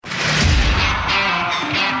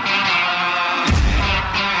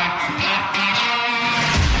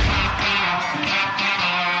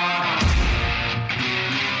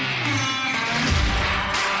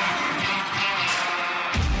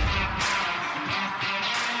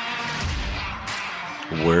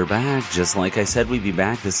We're back. Just like I said, we'd be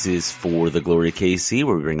back. This is For the Glory KC,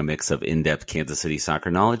 where we bring a mix of in-depth Kansas City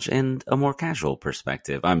soccer knowledge and a more casual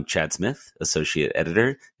perspective. I'm Chad Smith, Associate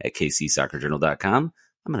Editor at kcsoccerjournal.com.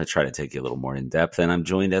 I'm going to try to take you a little more in-depth, and I'm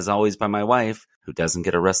joined, as always, by my wife, who doesn't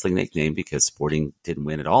get a wrestling nickname because Sporting didn't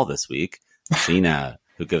win at all this week, Sheena,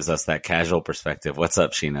 who gives us that casual perspective. What's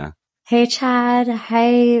up, Sheena? Hey, Chad.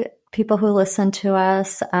 Hey, people who listen to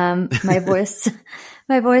us.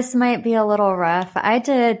 My voice might be a little rough. I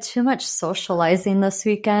did too much socializing this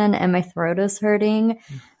weekend and my throat is hurting,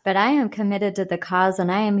 but I am committed to the cause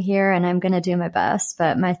and I am here and I'm going to do my best,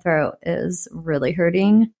 but my throat is really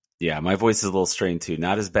hurting. Yeah, my voice is a little strained too.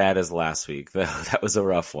 Not as bad as last week. That was a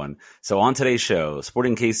rough one. So on today's show,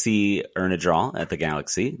 Sporting KC earn a draw at the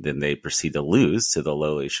Galaxy. Then they proceed to lose to the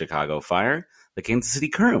lowly Chicago Fire. The Kansas City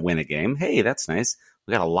Current win a game. Hey, that's nice.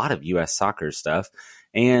 We got a lot of U.S. soccer stuff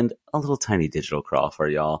and a little tiny digital crawl for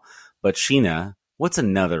y'all. But Sheena, what's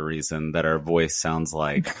another reason that our voice sounds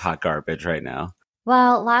like hot garbage right now?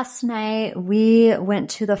 Well, last night we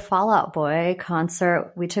went to the Fall Out Boy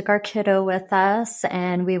concert. We took our kiddo with us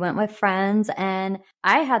and we went with friends and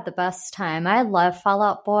I had the best time. I love Fall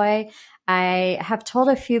Out Boy. I have told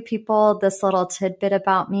a few people this little tidbit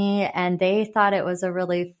about me and they thought it was a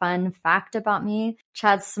really fun fact about me.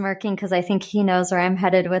 Chad's smirking because I think he knows where I'm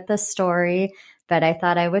headed with this story, but I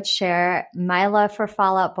thought I would share. My love for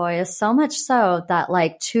Fall Out Boy is so much so that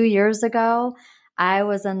like 2 years ago, I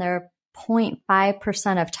was in their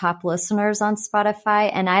 0.5% of top listeners on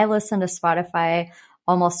Spotify. And I listen to Spotify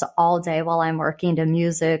almost all day while I'm working to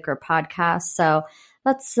music or podcasts. So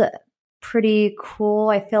that's pretty cool.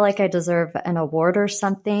 I feel like I deserve an award or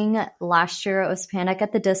something. Last year it was Panic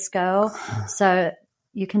at the Disco. So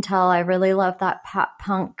you can tell I really love that pop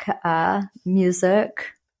punk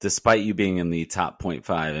music. Despite you being in the top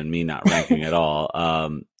 0.5 and me not ranking at all,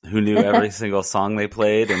 who knew every single song they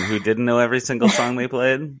played and who didn't know every single song they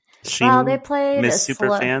played? Well, they played Miss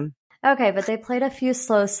Superfan. Okay, but they played a few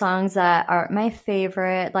slow songs that are my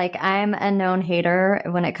favorite. Like, I'm a known hater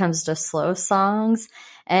when it comes to slow songs.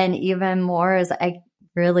 And even more is I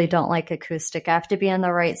really don't like acoustic. I have to be in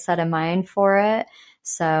the right set of mind for it.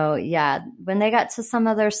 So, yeah, when they got to some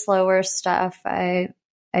of their slower stuff, I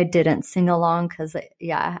didn't sing along because,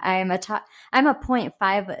 yeah, I'm a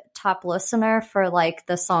 0.5 top listener for, like,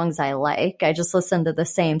 the songs I like. I just listen to the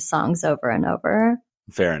same songs over and over.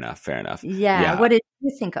 Fair enough. Yeah. What did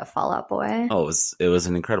you think of Fall Out Boy? Oh, it was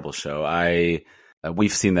an incredible show.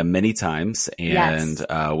 We've seen them many times, and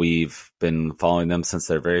yes. We've been following them since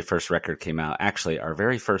their very first record came out. Actually, our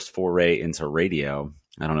very first foray into radio.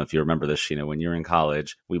 I don't know if you remember this, Sheena. When you were in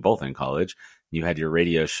college, we both in college, you had your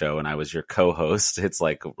radio show, and I was your co-host. It's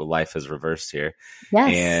like life is reversed here.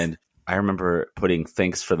 Yes. And I remember putting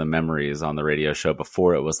 "Thanks for the Memories" on the radio show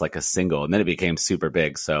before it was like a single, and then it became super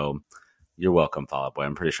big. So you're welcome, Fall Out Boy.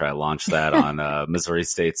 I'm pretty sure I launched that on Missouri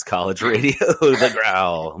State's college radio, The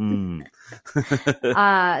Growl.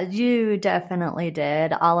 You definitely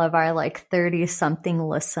did. All of our like 30-something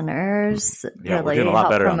listeners really we're doing a lot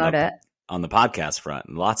helped better promote it. On the podcast front.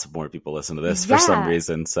 Lots of more people listen to this for some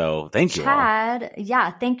reason. So thank you, Chad. all. Yeah,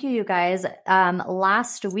 thank you guys.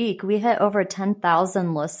 Last week we hit over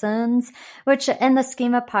 10,000 listens, which in the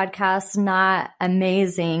scheme of podcasts, not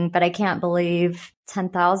amazing, but I can't believe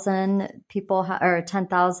 10,000 people or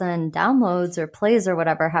 10,000 downloads or plays or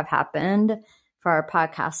whatever have happened for our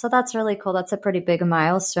podcast. So that's really cool. That's a pretty big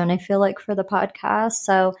milestone, I feel like, for the podcast.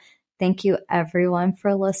 So thank you everyone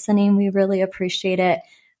for listening. We really appreciate it.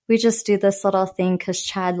 We just do this little thing because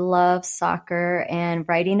Chad loves soccer and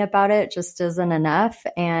writing about it just isn't enough.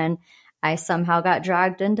 And I somehow got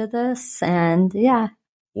dragged into this. And yeah.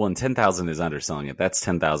 Well, and 10,000 is underselling it. That's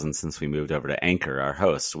 10,000 since we moved over to Anchor, our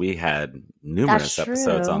host. We had numerous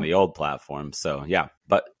episodes on the old platform. So yeah,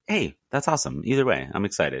 but hey, that's awesome. Either way, I'm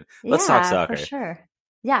excited. Let's talk soccer. For sure.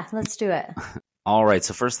 Yeah, let's do it. All right,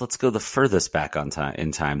 so first let's go the furthest back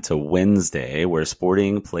in time to Wednesday, where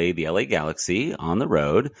Sporting played the LA Galaxy on the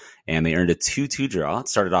road, and they earned a 2-2 draw. It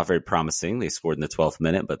started off very promising. They scored in the 12th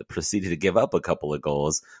minute, but they proceeded to give up a couple of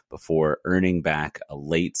goals before earning back a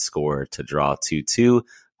late score to draw 2-2.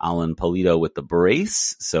 Alan Pulido with the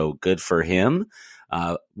brace, so good for him.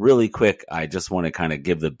 Really quick, I just want to kind of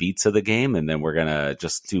give the beats of the game, and then we're going to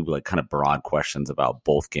just do like kind of broad questions about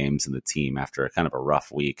both games and the team after a kind of a rough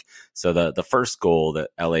week. So the first goal that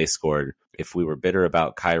LA scored, if we were bitter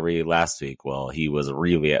about Kyrie last week, well, he was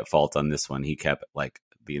really at fault on this one. He kept like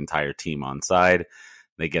the entire team on side.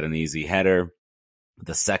 They get an easy header.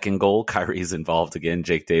 The second goal, Kyrie's involved again.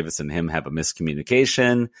 Jake Davis and him have a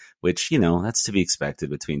miscommunication, which, you know, that's to be expected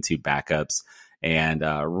between two backups. And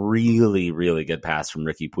really, really good pass from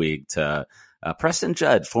Ricky Puig to Preston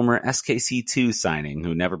Judd, former SKC2 signing,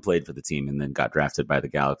 who never played for the team and then got drafted by the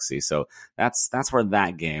Galaxy. So that's where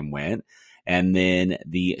that game went. And then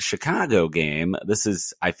the Chicago game, this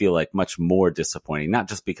is, I feel like, much more disappointing, not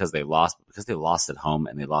just because they lost, but because they lost at home,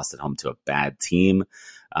 and they lost at home to a bad team.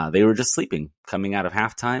 They were just sleeping coming out of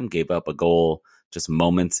halftime, gave up a goal just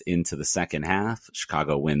moments into the second half.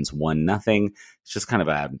 Chicago wins 1-0. It's just kind of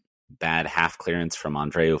a bad half clearance from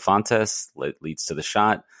Andreu Fontes, leads to the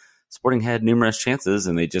shot. Sporting had numerous chances,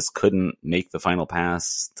 and they just couldn't make the final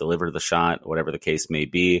pass, deliver the shot, whatever the case may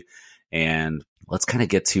be. And let's kind of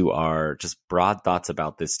get to our just broad thoughts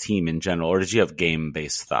about this team in general. Or did you have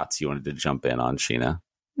game-based thoughts you wanted to jump in on, Sheena?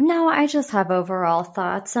 No, I just have overall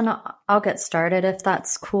thoughts, and I'll get started if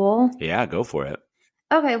that's cool. Yeah, go for it.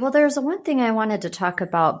 Okay, well, there's one thing I wanted to talk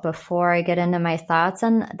about before I get into my thoughts,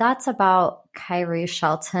 and that's about Kyrie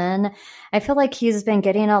Shelton. I feel like he's been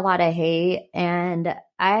getting a lot of hate, and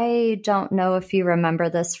I don't know if you remember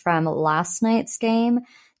this from last night's game,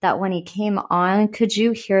 that when he came on, could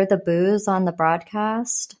you hear the boos on the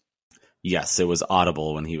broadcast? Yes, it was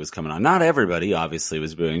audible when he was coming on. Not everybody, obviously,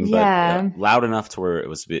 was booing, Yeah. but loud enough to where it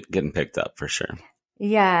was getting picked up for sure.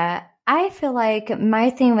 Yeah. I feel like my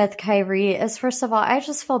thing with Kyrie is, first of all, I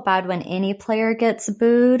just feel bad when any player gets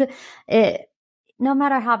booed. No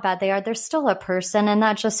matter how bad they are, they're still a person, and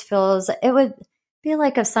that just feels, it would be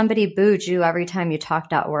like if somebody booed you every time you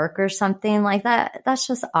talked at work or something like that. That's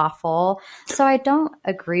just awful. So I don't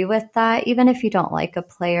agree with that. Even if you don't like a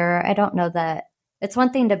player, I don't know that it's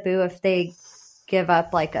one thing to boo if they give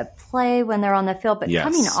up like a play when they're on the field, but Yes.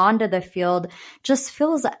 coming onto the field just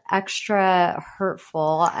feels extra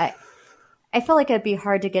hurtful. I feel like it'd be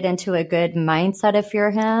hard to get into a good mindset if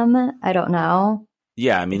you're him. I don't know.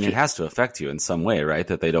 Yeah, I mean, it has to affect you in some way, right?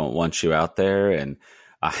 That they don't want you out there. And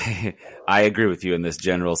I agree with you in this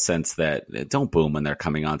general sense that don't boo them when they're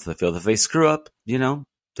coming onto the field. If they screw up,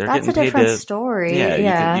 they're That's getting a different paid to, story.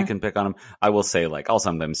 Yeah, you can pick on them. I will say, like, I'll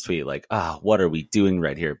sometimes tweet, like, what are we doing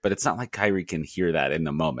right here? But it's not like Kyrie can hear that in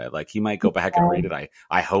the moment. Like, he might go back and read it.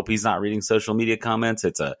 I hope he's not reading social media comments.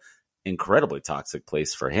 It's a incredibly toxic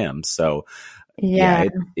place for him. So,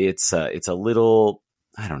 it's a little,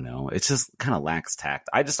 I don't know. It's just kind of lacks tact.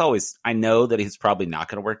 I know that he's probably not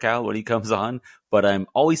going to work out when he comes on, but I'm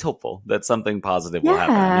always hopeful that something positive will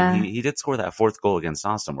happen. I mean, he did score that fourth goal against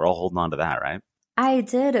Austin. We're all holding on to that, right? I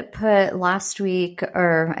did put last week,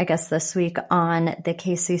 or I guess this week, on the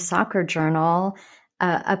KC Soccer Journal,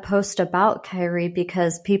 a post about Kyrie,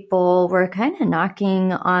 because people were kind of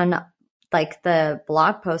knocking on like the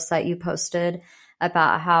blog post that you posted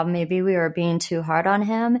about how maybe we were being too hard on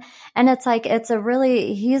him. And it's like,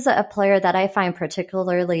 he's a player that I find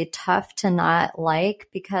particularly tough to not like,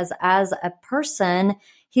 because as a person,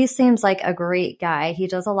 he seems like a great guy. He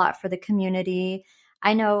does a lot for the community.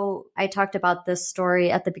 I know I talked about this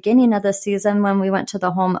story at the beginning of the season when we went to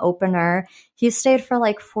the home opener. He stayed for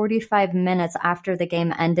like 45 minutes after the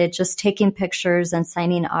game ended, just taking pictures and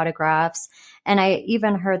signing autographs. And I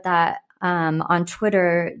even heard that on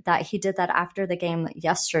Twitter that he did that after the game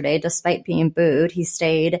yesterday, despite being booed. He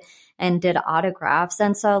stayed and did autographs.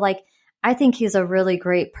 And so, like, I think he's a really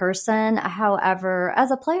great person. However,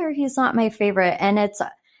 as a player, he's not my favorite. And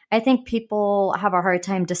I think people have a hard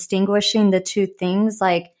time distinguishing the two things.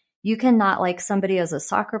 Like, you cannot like somebody as a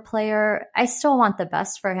soccer player. I still want the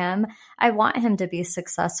best for him. I want him to be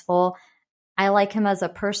successful. I like him as a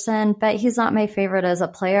person, but he's not my favorite as a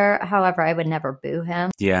player. However, I would never boo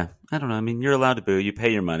him. Yeah, I don't know. I mean, you're allowed to boo. You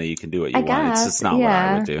pay your money. You can do what you want. Guess, it's not what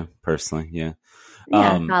I would do, personally. Yeah.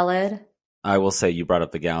 Valid. I will say, you brought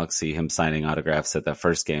up the Galaxy, him signing autographs at that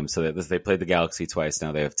first game. So they played the Galaxy twice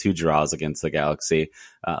now. They have 2 draws against the Galaxy.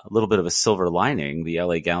 A little bit of a silver lining. The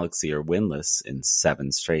LA Galaxy are winless in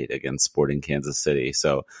 7 straight against Sporting Kansas City.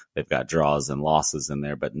 So they've got draws and losses in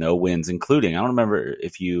there, but no wins, including, I don't remember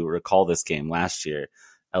if you recall this game last year,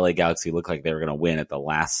 LA Galaxy looked like they were going to win at the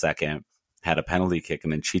last second, had a penalty kick,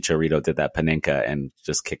 and then Chicharito did that Panenka and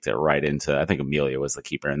just kicked it right into, I think Amelia was the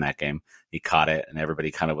keeper in that game. He caught it, and everybody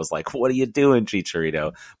kind of was like, what are you doing,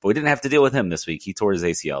 Chicharito? But we didn't have to deal with him this week. He tore his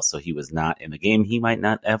ACL, so he was not in the game. He might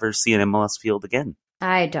not ever see an MLS field again.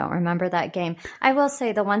 I don't remember that game. I will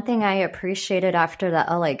say the one thing I appreciated after the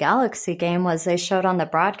LA Galaxy game was they showed on the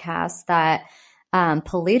broadcast that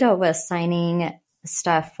Polito was signing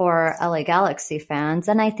stuff for LA Galaxy fans.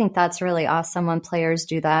 And I think that's really awesome when players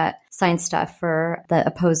do that, sign stuff for the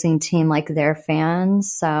opposing team, like their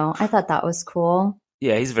fans. So I thought that was cool.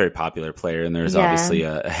 Yeah, he's a very popular player, and there's obviously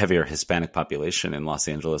a heavier Hispanic population in Los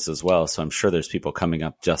Angeles as well. So I'm sure there's people coming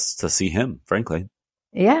up just to see him, frankly.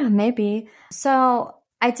 Yeah, maybe. So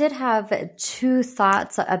I did have 2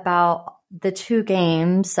 thoughts about the two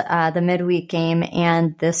games, the midweek game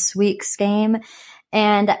and this week's game.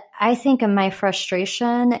 And I think my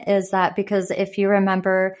frustration is that because if you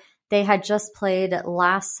remember, they had just played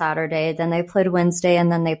last Saturday, then they played Wednesday, and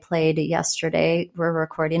then they played yesterday. We're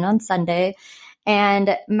recording on Sunday.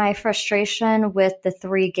 And my frustration with the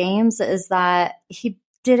three games is that he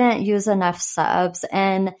didn't use enough subs.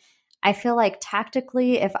 And I feel like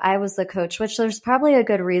tactically, if I was the coach, which there's probably a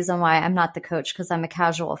good reason why I'm not the coach because I'm a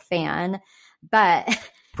casual fan, but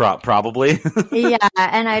Probably. yeah,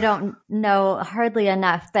 and I don't know hardly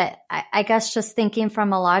enough, but I guess just thinking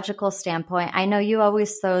from a logical standpoint, I know you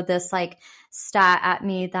always throw this like stat at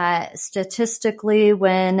me that statistically,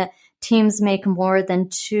 when teams make more than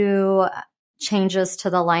two changes to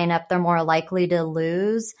the lineup, they're more likely to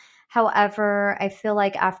lose. However, I feel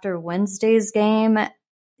like after Wednesday's game,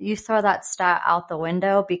 you throw that stat out the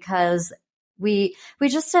window because we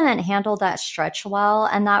just didn't handle that stretch well,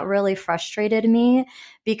 and that really frustrated me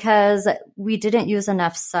because we didn't use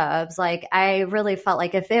enough subs. Like I really felt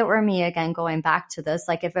like if it were me, again going back to this,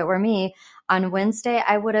 like if it were me on Wednesday,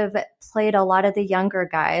 I would have played a lot of the younger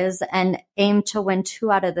guys and aimed to win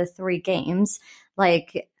 2 out of the 3 games.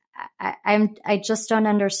 Like I just don't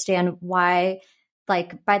understand why.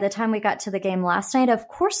 Like by the time we got to the game last night, of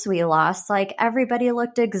course we lost. Like everybody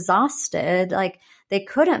looked exhausted. Like they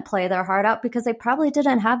couldn't play their heart out because they probably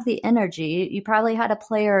didn't have the energy. You probably had a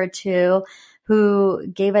player or two who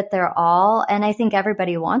gave it their all. And I think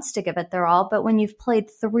everybody wants to give it their all. But when you've played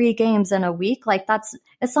 3 games in a week, like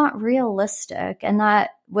it's not realistic. And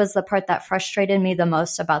that was the part that frustrated me the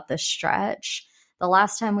most about this stretch. The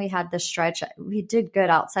last time we had this stretch, we did good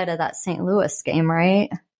outside of that St. Louis game, right?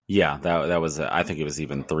 Yeah, that was. I think it was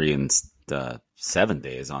even 3 and 7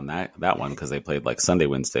 days on that one because they played like Sunday,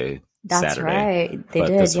 Wednesday, That's Saturday. right. They But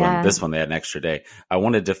did, this one they had an extra day. I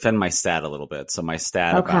want to defend my stat a little bit. So my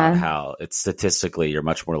stat about how it's statistically you're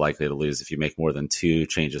much more likely to lose if you make more than 2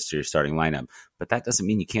 changes to your starting lineup. But that doesn't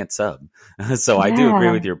mean you can't sub. So I do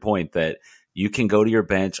agree with your point that you can go to your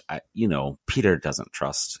bench. Peter doesn't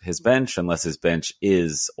trust his bench unless his bench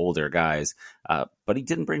is older guys. But he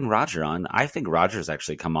didn't bring Roger on. I think Roger's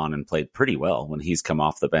actually come on and played pretty well when he's come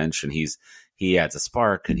off the bench, and he adds a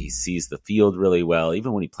spark and he sees the field really well.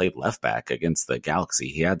 Even when he played left back against the Galaxy,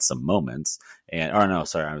 he had some moments. That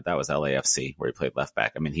was LAFC where he played left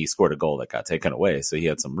back. I mean, he scored a goal that got taken away, so he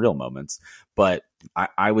had some real moments. But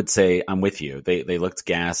I would say I'm with you. They looked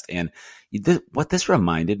gassed, and what this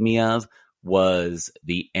reminded me of was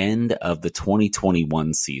the end of the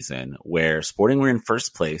 2021 season where Sporting were in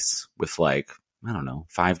first place with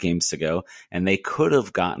 5 games to go, and they could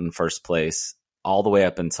have gotten first place all the way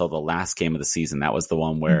up until the last game of the season. That was the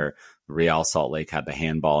one where Real Salt Lake had the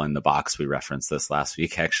handball in the box. We referenced this last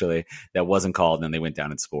week, actually. That wasn't called, and then they went down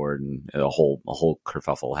and scored, and a whole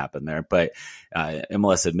kerfuffle happened there. But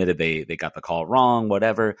MLS admitted they got the call wrong,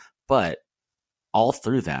 whatever. But all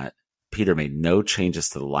through that, Peter made no changes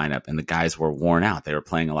to the lineup, and the guys were worn out. They were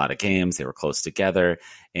playing a lot of games. They were close together,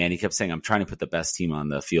 and he kept saying, I'm trying to put the best team on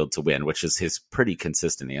the field to win, which is his pretty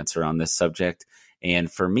consistent answer on this subject.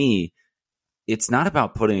 And for me, it's not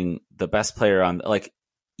about putting the best player on. Like,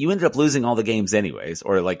 you ended up losing all the games anyways,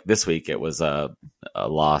 or like this week, it was a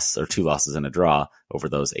loss or 2 losses and a draw over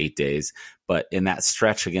those 8 days. But in that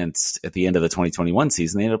stretch at the end of the 2021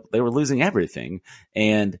 season, they were losing everything.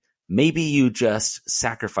 And maybe you just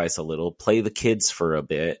sacrifice a little, play the kids for a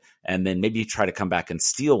bit, and then maybe you try to come back and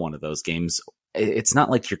steal one of those games. It's not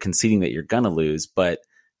like you're conceding that you're going to lose, but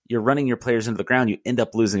you're running your players into the ground. You end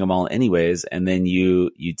up losing them all anyways, and then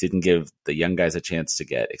you didn't give the young guys a chance to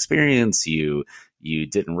get experience. You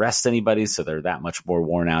didn't rest anybody, so they're that much more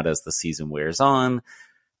worn out as the season wears on.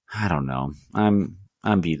 I don't know.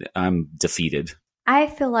 I'm defeated. I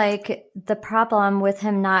feel like the problem with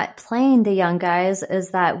him not playing the young guys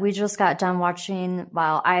is that we just got done watching,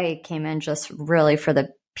 I came in just really for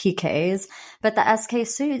the PKs, but the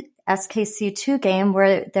SKC2 game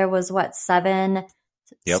where there was 7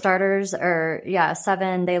 starters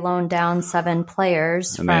 7, they loaned down 7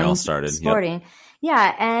 players and they all started Sporting. Yep.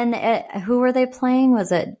 Yeah. And who were they playing?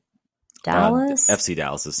 Was it Dallas? FC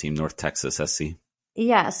Dallas's team, North Texas SC.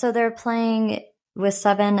 Yeah. So they're playing with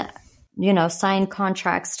 7 signed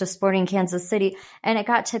contracts to Sporting Kansas City, and it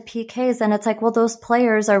got to PKs, and it's like, well, those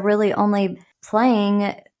players are really only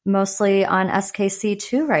playing mostly on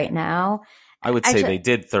SKC2 right now. I would say they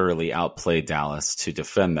did thoroughly outplay Dallas to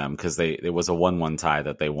defend them because it was a 1-1 tie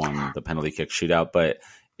that they won the penalty kick shootout, but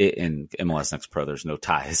in MLS Next Pro, there's no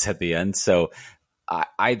ties at the end. So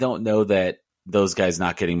I don't know that those guys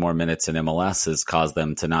not getting more minutes in MLS has caused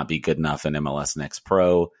them to not be good enough in MLS Next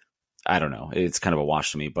Pro. I don't know. It's kind of a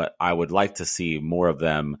wash to me, but I would like to see more of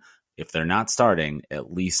them if they're not starting,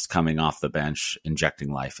 at least coming off the bench,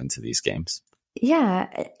 injecting life into these games.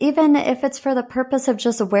 Yeah, even if it's for the purpose of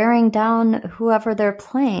just wearing down whoever they're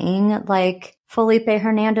playing, like Felipe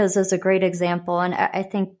Hernandez is a great example. And I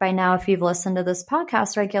think by now, if you've listened to this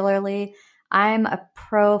podcast regularly, I'm a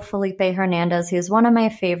pro Felipe Hernandez. He's one of my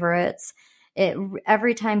favorites.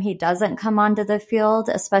 Every time he doesn't come onto the field,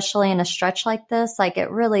 especially in a stretch like this, like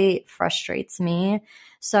it really frustrates me.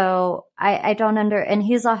 So I don't and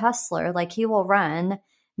he's a hustler, like he will run.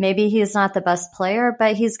 Maybe he's not the best player,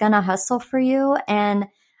 but he's going to hustle for you. And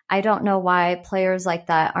I don't know why players like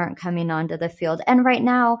that aren't coming onto the field. And right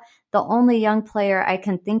now, the only young player I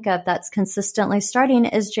can think of that's consistently starting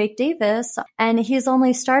is Jake Davis. And he's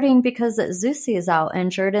only starting because Zusi is out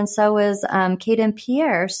injured, and so is Caden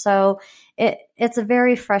Pierre. So it's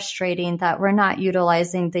very frustrating that we're not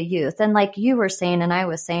utilizing the youth. And like you were saying, and I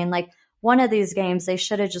was saying, like one of these games, they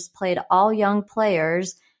should have just played all young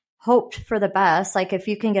players, hoped for the best. Like if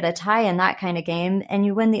you can get a tie in that kind of game and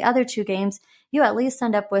you win the other two games, you at least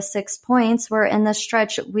end up with 6 points, where in the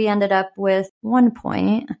stretch we ended up with 1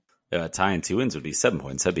 point. A tie and 2 wins would be 7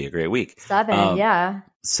 points. That'd be a great week. 7, yeah.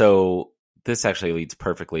 So this actually leads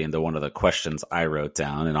perfectly into one of the questions I wrote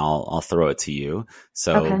down, and I'll throw it to you.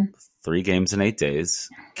 So okay. 3 games in 8 days.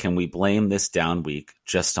 Can we blame this down week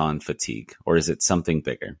just on fatigue, or is it something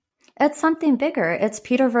bigger? It's something bigger. It's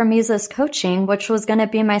Peter Vermes' coaching, which was going to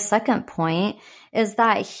be my second point, is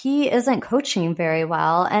that he isn't coaching very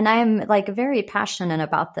well. And I'm like very passionate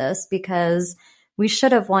about this because we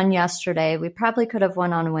should have won yesterday. We probably could have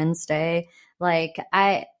won on Wednesday. Like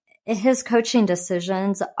his coaching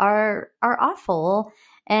decisions are awful.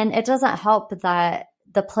 And it doesn't help that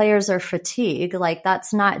the players are fatigued. Like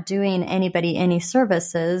that's not doing anybody any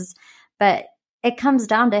services, but it comes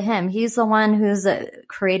down to him. He's the one who's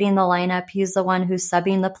creating the lineup. He's the one who's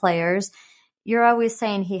subbing the players. You're always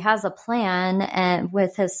saying he has a plan, and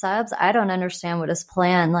with his subs, I don't understand what his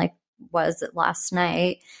plan was last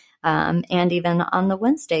night, and even on the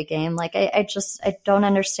Wednesday game. Like I don't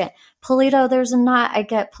understand. Polito, I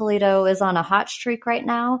get Polito is on a hot streak right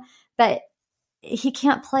now, but he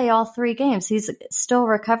can't play all 3 games. He's still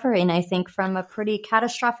recovering, I think, from a pretty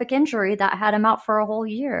catastrophic injury that had him out for a whole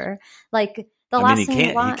year. Like he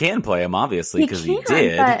can play him, obviously, because he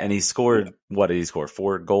did, and he scored, what did he score?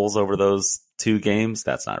 4 goals over those 2 games?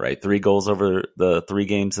 That's not right. 3 goals over the 3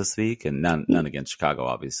 games this week, and none against Chicago,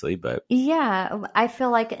 obviously. But yeah, I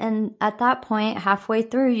feel like, and at that point, halfway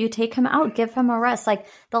through, you take him out, give him a rest. Like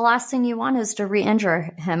the last thing you want is to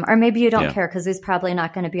re-injure him, or maybe you don't care because he's probably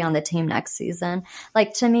not going to be on the team next season.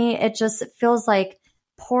 Like to me, it just feels like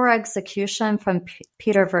poor execution from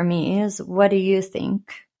Peter Vermes. What do you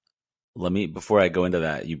think? Before I go into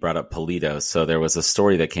that, you brought up Polito. So there was a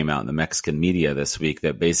story that came out in the Mexican media this week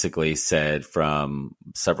that basically said from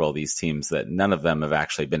several of these teams that none of them have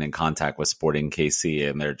actually been in contact with Sporting KC,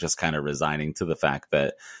 and they're just kind of resigning to the fact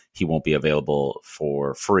that he won't be available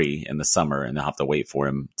for free in the summer, and they'll have to wait for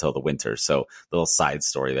him till the winter. So little side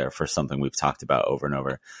story there for something we've talked about over and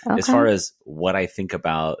over. Okay. As far as what I think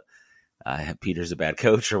about Peter's a bad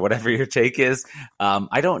coach or whatever your take is,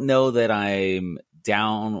 I don't know that I'm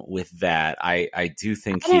down with that. I do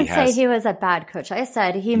think I didn't say he was a bad coach. I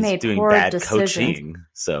said he made poor bad decisions. Coaching,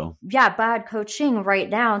 so yeah, bad coaching right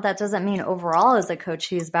now. That doesn't mean overall as a coach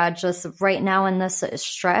he's bad. Just right now in this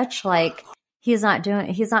stretch, like he's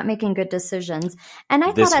not making good decisions. And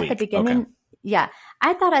I thought at the beginning,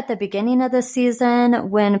 I thought at the beginning of the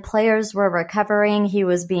season when players were recovering, he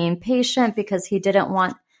was being patient because he didn't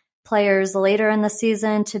want players later in the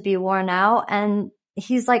season to be worn out. And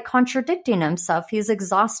he's like contradicting himself. He's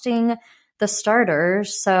exhausting the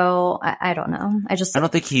starters. So I don't know. I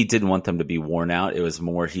don't think he didn't want them to be worn out. It was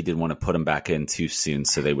more he didn't want to put them back in too soon,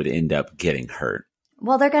 so they would end up getting hurt.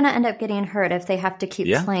 Well, they're going to end up getting hurt if they have to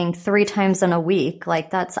keep playing 3 times in a week. Like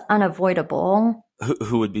that's unavoidable.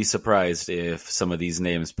 Who would be surprised if some of these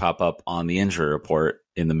names pop up on the injury report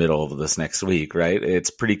in the middle of this next week, right? It's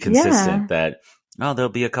pretty consistent that there'll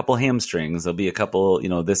be a couple hamstrings, there'll be a couple,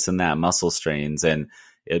 this and that muscle strains, and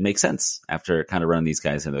it makes sense after kind of running these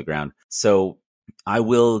guys into the ground. So I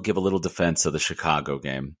will give a little defense of the Chicago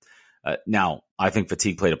game. Now, I think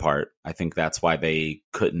fatigue played a part. I think that's why they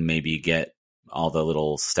couldn't maybe get all the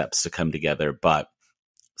little steps to come together. But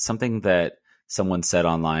something that someone said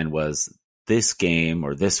online was this game,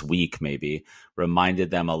 or this week maybe, reminded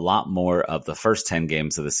them a lot more of the first 10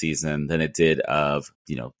 games of the season than it did of,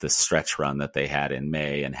 the stretch run that they had in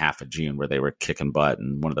May and half of June where they were kicking butt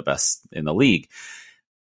and one of the best in the league.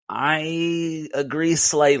 I agree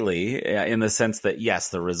slightly in the sense that, yes,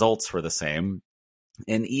 the results were the same,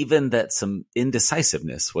 And even that some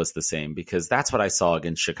indecisiveness was the same, because that's what I saw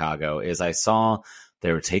against Chicago is I saw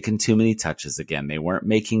they were taking too many touches again. They weren't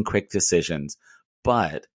making quick decisions,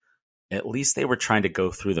 but at least they were trying to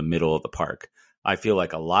go through the middle of the park. I feel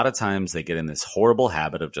like a lot of times they get in this horrible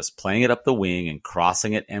habit of just playing it up the wing and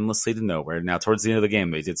crossing it endlessly to nowhere. Now, towards the end of the game,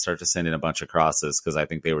 they did start to send in a bunch of crosses because I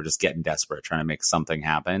think they were just getting desperate, trying to make something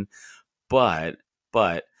happen. But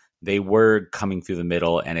they were coming through the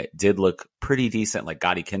middle, and it did look pretty decent. Like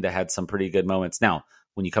Gotti Kinda had some pretty good moments. Now,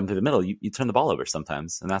 when you come through the middle, you turn the ball over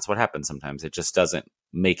sometimes, and that's what happens sometimes. It just doesn't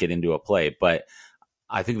make it into a play. But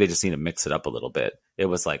I think they just need to mix it up a little bit. It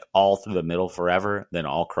was like all through the middle forever, then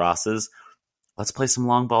all crosses. Let's play some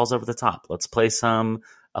long balls over the top. Let's play some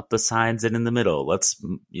up the sides and in the middle. Let's,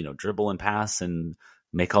 dribble and pass and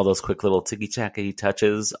make all those quick little ticky-tacky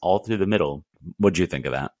touches all through the middle. What'd you think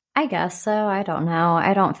of that? I guess so. I don't know.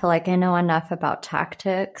 I don't feel like I know enough about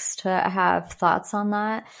tactics to have thoughts on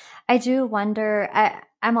that. I do wonder,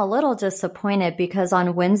 I'm a little disappointed because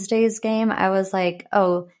on Wednesday's game, I was like,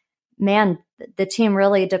 oh man, the team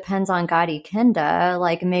really depends on Gotti Kinda.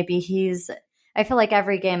 Like maybe I feel like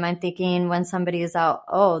every game I'm thinking when somebody is out,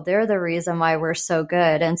 oh, they're the reason why we're so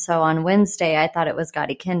good. And so on Wednesday, I thought it was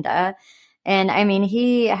Gotti Kinda. And I mean,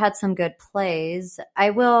 he had some good plays.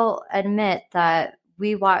 I will admit that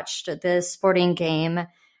we watched this sporting game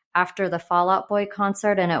after the Fall Out Boy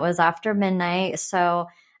concert, and it was after midnight. So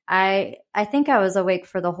I think I was awake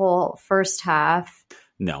for the whole first half.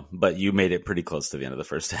 No, but you made it pretty close to the end of the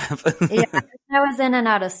first half. Yeah, I was in and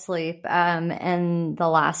out of sleep in the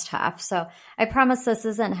last half. So I promise this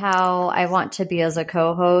isn't how I want to be as a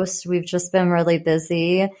co-host. We've just been really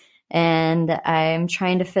busy, and I'm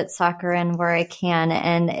trying to fit soccer in where I can.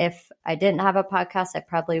 And if I didn't have a podcast, I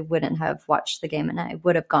probably wouldn't have watched the game, and I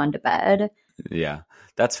would have gone to bed. Yeah,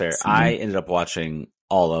 that's fair. So, I ended up watching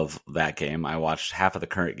all of that game. I watched half of the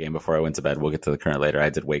current game before I went to bed. We'll get to the current later. I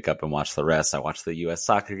did wake up and watch the rest. I watched the U.S.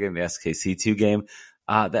 soccer game, the SKC2 game.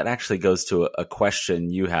 That actually goes to a question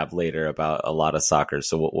you have later about a lot of soccer,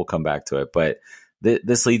 so we'll come back to it. But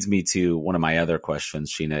this leads me to one of my other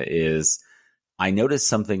questions, Sheena, is I noticed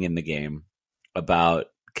something in the game about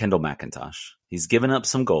Kendall McIntosh. He's given up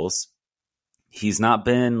some goals. He's not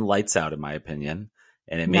been lights out, in my opinion.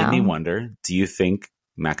 And it made me wonder, do you think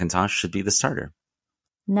McIntosh should be the starter?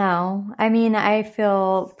 No. I mean, I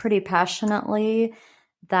feel pretty passionately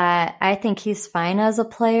that I think he's fine as a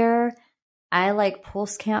player. I like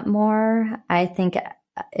Pulskamp more. I think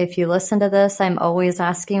if you listen to this, I'm always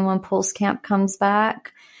asking when Pulskamp comes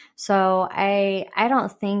back. So I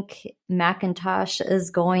don't think McIntosh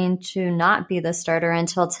is going to not be the starter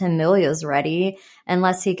until Tim Millia's ready,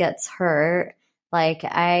 unless he gets hurt. Like,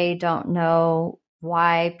 I don't know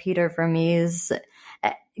why Peter Vermes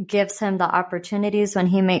gives him the opportunities when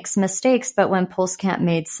he makes mistakes, but when Pulskamp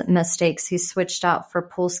made mistakes, he switched out for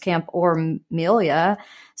Pulskamp or Melia.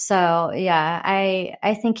 So yeah,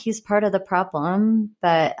 I think he's part of the problem,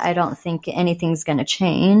 but I don't think anything's going to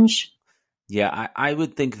change. Yeah, I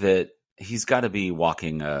would think that he's got to be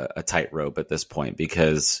walking a tightrope at this point,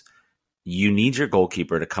 because you need your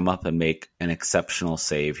goalkeeper to come up and make an exceptional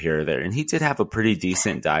save here or there. And he did have a pretty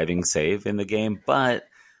decent diving save in the game, but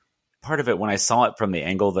part of it, when I saw it from the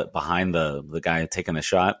angle that behind the guy taking the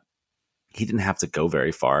shot, he didn't have to go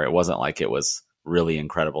very far. It wasn't like it was really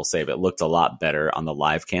incredible save. It looked a lot better on the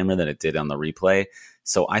live camera than it did on the replay.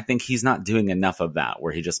 So I think he's not doing enough of that,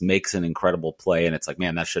 where he just makes an incredible play and it's like,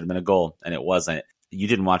 man, that should have been a goal. And it wasn't. You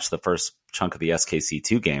didn't watch the first chunk of the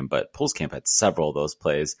SKC2 game, but Pulskamp had several of those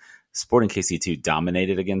plays. Sporting KC2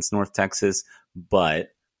 dominated against North Texas, but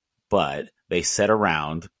they set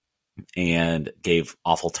around and gave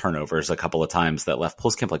awful turnovers a couple of times that left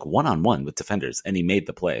Pulskamp like one-on-one with defenders, and he made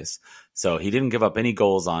the plays. So he didn't give up any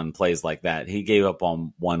goals on plays like that. He gave up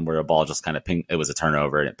on one where a ball just kind of pinged. It was a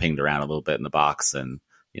turnover, and it pinged around a little bit in the box, and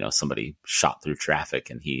somebody shot through traffic,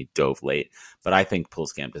 and he dove late. But I think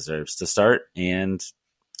Pulskamp deserves to start, and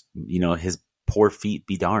his poor feet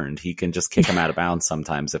be darned. He can just kick him out of bounds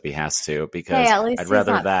sometimes if he has to, because at least I'd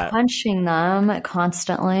rather he's not that punching them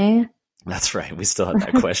constantly. That's right. We still have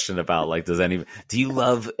that question about, like, do you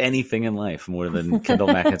love anything in life more than Kendall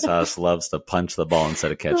McIntosh loves to punch the ball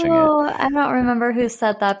instead of catching it? I don't remember who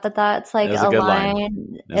said that, but that's like a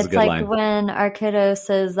line. It's like line. When our kiddo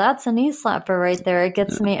says, "That's a knee slapper right there." It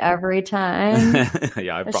gets me every time.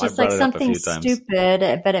 Yeah, it's just like something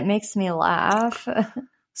stupid, but it makes me laugh.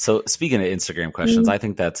 So speaking of Instagram questions, I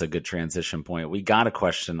think that's a good transition point. We got a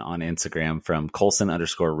question on Instagram from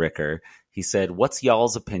Colson_Ricker. He said, what's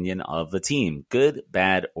y'all's opinion of the team? Good,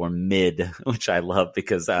 bad, or mid? Which I love,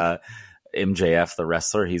 because MJF, the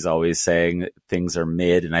wrestler, he's always saying things are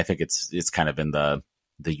mid. And I think it's kind of in the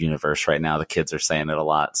the universe right now. The kids are saying it a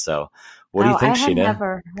lot. So what do you Oh, think, I had Sheena?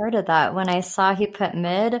 never heard of that. When I saw he put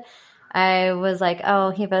mid, I was like,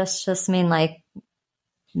 oh, he must just mean like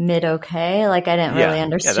mid okay. Like I didn't really Yeah,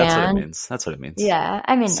 that's what it understand. means. That's what it means. Yeah,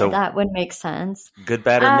 I mean So that would make sense. good,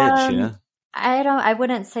 bad, or mid, Um, Sheena? I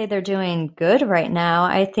wouldn't say they're doing good right now.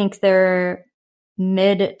 I think they're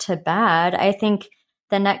mid to bad. I think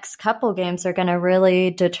the next couple games are going to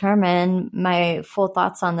really determine my full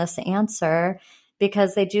thoughts on this answer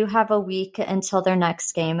because they do have a week until their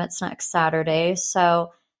next game. It's next Saturday.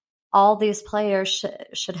 So all these players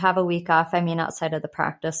should have a week off. I mean, outside of the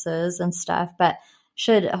practices and stuff, but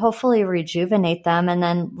should hopefully rejuvenate them. And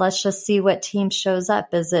then let's just see what team shows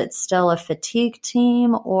up. Is it still a fatigue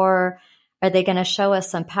team or are they going to show us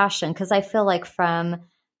some passion? Because I feel like from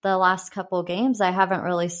the last couple games, I haven't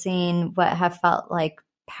really seen what have felt like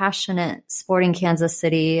passionate Sporting Kansas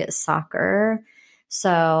City soccer.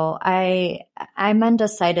 So I'm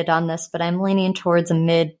undecided on this, but I'm leaning towards a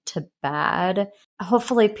mid to bad.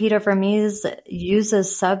 Hopefully Peter Vermes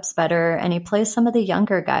uses subs better and he plays some of the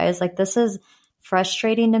younger guys. Like this is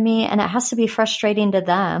frustrating to me and it has to be frustrating to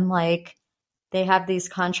them. Like they have these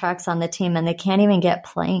contracts on the team and they can't even get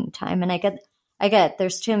playing time. And I get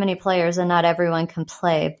there's too many players and not everyone can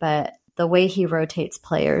play, but the way he rotates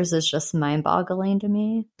players is just mind-boggling to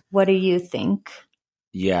me. What do you think?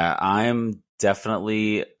 Yeah, I'm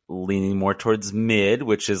definitely leaning more towards mid,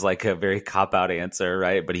 which is like a very cop out answer,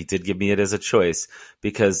 right? But he did give me it as a choice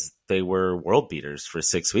because they were world beaters for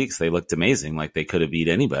 6 weeks. They looked amazing. Like they could have beat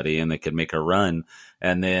anybody and they could make a run.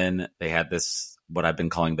 And then they had this, what I've been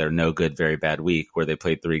calling their no good, very bad week where they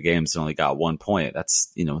played 3 games and only got 1 point.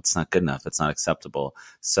 That's, it's not good enough. It's not acceptable.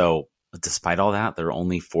 So despite all that, they're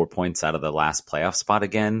only 4 points out of the last playoff spot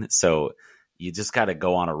again. So you just got to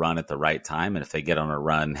go on a run at the right time. And if they get on a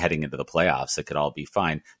run heading into the playoffs, it could all be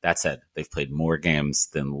fine. That said, they've played more games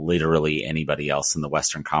than literally anybody else in the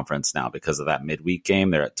Western Conference now because of that midweek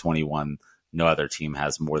game. They're at 21. No other team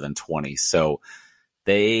has more than 20. So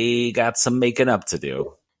they got some making up to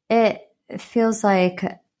do. It feels like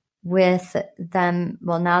with them,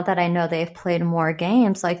 well, now that I know they've played more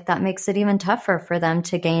games, like that makes it even tougher for them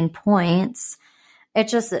to gain points. It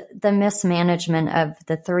just, the mismanagement of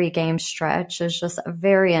the 3-game stretch is just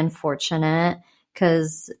very unfortunate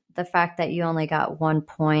because the fact that you only got 1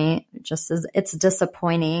 point just is, it's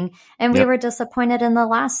disappointing. And we Yep. were disappointed in the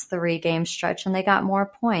last 3-game stretch and they got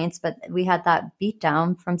more points, but we had that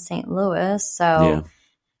beatdown from St. Louis. So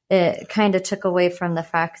it kind of took away from the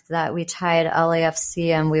fact that we tied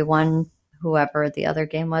LAFC and we won whoever the other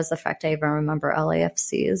game was. The fact I even remember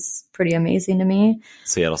LAFC is pretty amazing to me.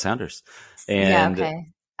 Seattle Sounders. Yeah, And okay.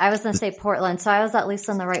 I was going to say Portland, so I was at least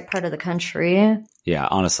in the right part of the country. yeah,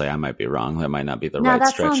 honestly, I might be wrong. That might not be the No, right that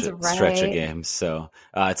stretch sounds stretch of right. games. So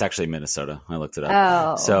it's actually Minnesota. I looked it up.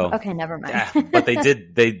 Oh, So okay, never mind. yeah, but they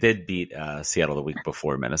did beat Seattle the week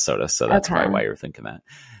before Minnesota. So that's Okay. probably why you're thinking that.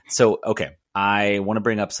 So okay, I want to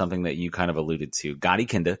bring up something that you kind of alluded to. Gotti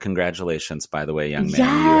Kinda, congratulations, by the way, young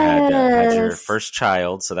man. You had your Yes. first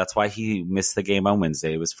child, so that's why he missed the game on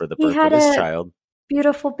Wednesday. It was for the He birth of had his a child.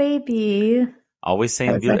 beautiful baby. Always I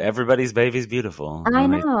saying was like, everybody's baby's beautiful. I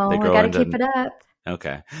And they know, we grow got to keep into it up.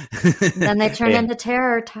 okay. Then they turned Yeah. into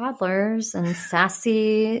terror toddlers and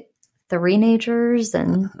sassy three-nagers,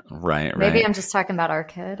 and Right. maybe I'm just talking about our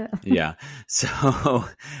kid. Yeah. So,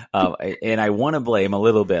 and I want to blame a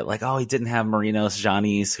little bit, like, oh, he didn't have Marinos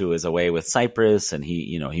Janis, who is away with Cyprus, and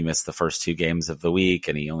he missed the first 2 games of the week,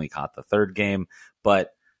 and he only caught the 3rd game.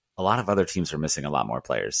 But a lot of other teams are missing a lot more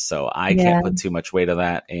players, so I Yeah. can't put too much weight on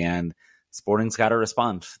that. And Sporting's got to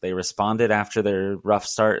respond. They responded after their rough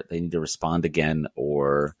start. They need to respond again,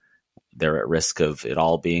 or they're at risk of it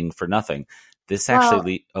all being for nothing. This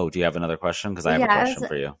actually, do you have another question? Because I have a question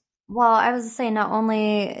for you. Well, I was saying not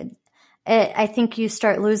only I think you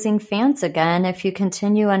start losing fans again. If you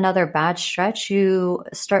continue another bad stretch, you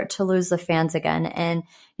start to lose the fans again, and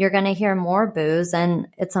you're going to hear more boos. And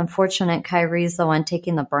it's unfortunate Kyrie's the one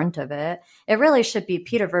taking the brunt of it. It really should be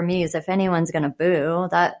Peter Vermes. If anyone's going to boo,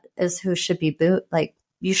 that is who should be boo. Like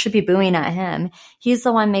you should be booing at him. He's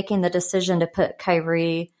the one making the decision to put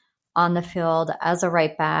Kyrie on the field as a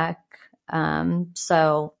right back.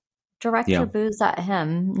 So direct your boos at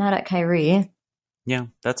him, not at Kyrie. Yeah,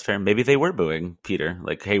 that's fair. Maybe they were booing Peter.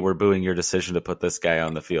 Like, hey, we're booing your decision to put this guy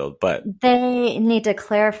on the field. But they need to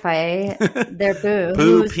clarify their boo.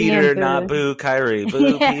 Boo Peter, not boo Kyrie.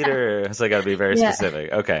 Boo Peter. So I got to be very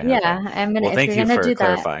specific. Okay. Yeah. Okay. I mean, well, thank you for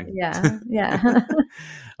clarifying. Yeah.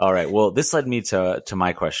 All right. Well, this led me to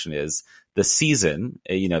my question is the season,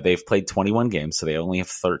 they've played 21 games, so they only have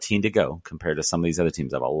 13 to go compared to some of these other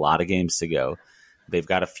teams that have a lot of games to go. they've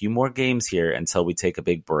got a few more games here until we take a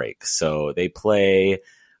big break. So they play,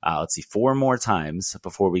 let's see, 4 more times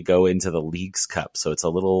before we go into the Leagues Cup. So it's a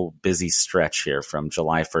little busy stretch here from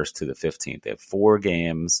July 1st to the 15th. They have 4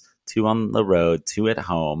 games, 2 on the road, 2 at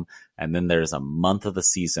home. And then there's a month of the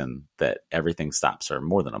season that everything stops, or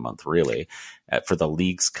more than a month, really, for the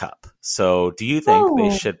Leagues Cup. So do you think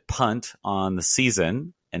they should punt on the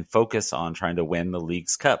season and focus on trying to win the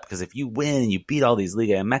Leagues Cup? Because if you win, you beat all these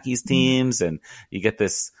Liga MX teams, and you get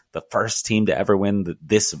the first team to ever win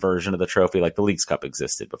this version of the trophy. Like the Leagues Cup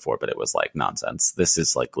existed before, but it was like nonsense. This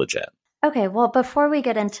is like legit. Okay, well, before we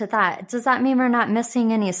get into that, does that mean we're not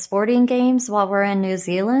missing any sporting games while we're in New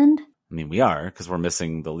Zealand? I mean, we are, because we're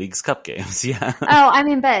missing the Leagues Cup games. Yeah. Oh, I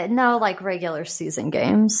mean, but no, like regular season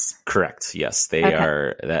games. Correct. Yes, they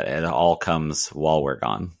are. That it all comes while we're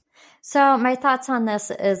gone. So my thoughts on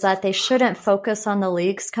this is that they shouldn't focus on the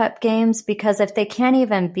Leagues Cup games, because if they can't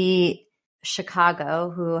even beat Chicago,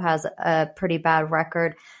 who has a pretty bad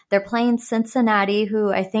record, they're playing Cincinnati,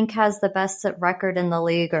 who I think has the best record in the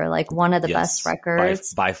league, or like one of the best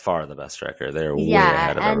records. By far the best record. They're way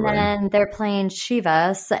ahead of everybody. And then they're playing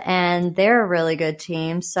Chivas, and they're a really good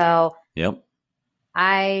team. So yep.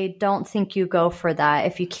 I don't think you go for that.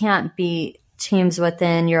 If you can't beat teams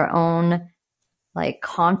within your own like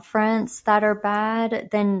conference that are bad,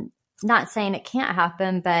 then not saying it can't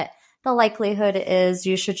happen, but the likelihood is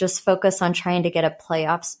you should just focus on trying to get a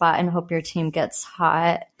playoff spot and hope your team gets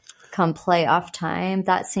hot come playoff time.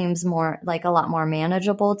 That seems more like a lot more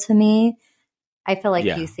manageable to me. I feel like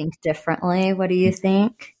you think differently. What do you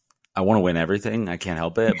think? I want to win everything. I can't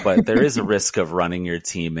help it. But there is a risk of running your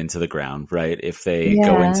team into the ground, right? If they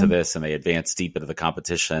go into this and they advance deep into the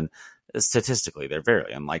competition, statistically, they're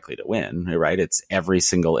very unlikely to win, right? It's every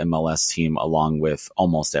single MLS team along with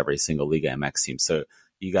almost every single Liga MX team. So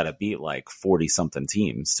you got to beat like 40-something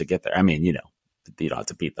teams to get there. I mean, you don't have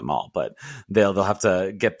to beat them all, but they'll have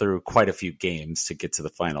to get through quite a few games to get to the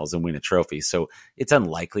finals and win a trophy. So it's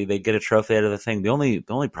unlikely they get a trophy out of the thing. The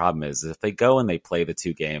only problem is if they go and they play the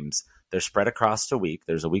 2 games, they're spread across a week.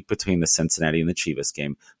 There's a week between the Cincinnati and the Chivas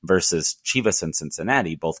game, versus Chivas and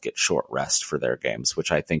Cincinnati both get short rest for their games,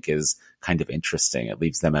 which I think is kind of interesting. It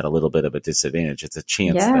leaves them at a little bit of a disadvantage. It's a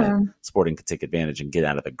chance that Sporting could take advantage and get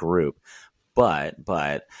out of the group.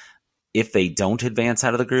 But if they don't advance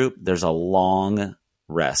out of the group, there's a long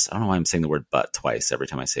rest. I don't know why I'm saying the word but twice every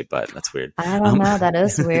time I say but. That's weird. I don't know. That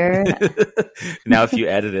is weird. Now, if you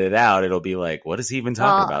edit it out, it'll be like, what is he even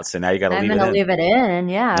talking about? So now you got to leave it in. I'm going to leave it in.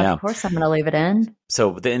 Yeah, of course I'm going to leave it in.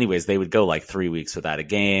 So anyways, they would go like 3 weeks without a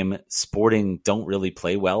game. Sporting don't really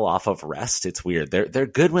play well off of rest. It's weird. They're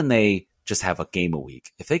good when they just have a game a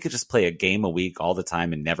week. If they could just play a game a week all the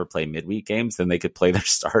time and never play midweek games, then they could play their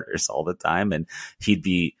starters all the time, and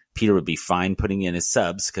Peter would be fine putting in his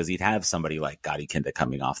subs, because he'd have somebody like Gadi Kinda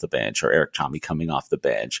coming off the bench, or Eric Chami coming off the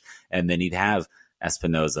bench, and then he'd have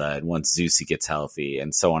Espinoza, and once Zusi gets healthy,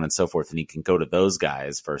 and so on and so forth, and he can go to those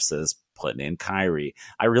guys versus putting in Kyrie.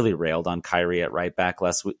 I really railed on Kyrie at right back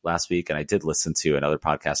last week, and I did listen to another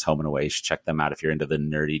podcast, Home and Away. You should check them out if you're into the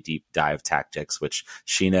nerdy deep dive tactics, which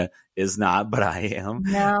Sheena is not, but I am.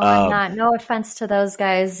 No, I'm not. No offense to those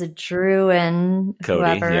guys, Drew and Cody,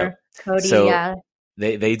 whoever. Yep. Cody, so, yeah.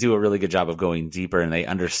 They do a really good job of going deeper, and they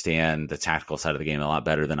understand the tactical side of the game a lot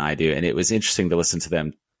better than I do. And it was interesting to listen to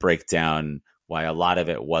them break down why a lot of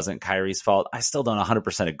it wasn't Kyrie's fault. I still don't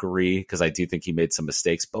 100% agree, because I do think he made some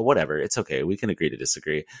mistakes, but whatever. It's okay. We can agree to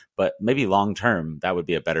disagree. But maybe long term, that would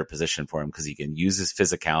be a better position for him, because he can use his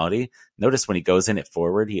physicality. Notice when he goes in at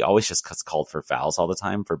forward, he always just gets called for fouls all the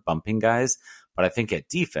time for bumping guys. But I think at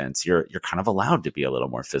defense, you're kind of allowed to be a little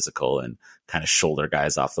more physical and kind of shoulder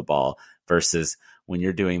guys off the ball, versus when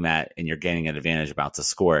you're doing that and you're gaining an advantage about to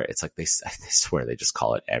score, it's like they swear they just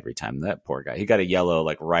call it every time. That poor guy, he got a yellow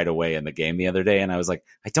like right away in the game the other day, and I was like,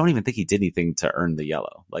 I don't even think he did anything to earn the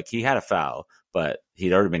yellow. Like, he had a foul, but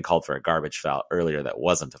he'd already been called for a garbage foul earlier that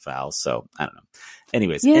wasn't a foul. So I don't know.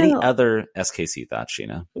 Anyways, any other SKC thoughts,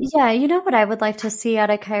 Sheena? Yeah, you know what I would like to see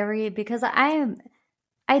out of Kyrie, because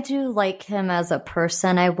I do like him as a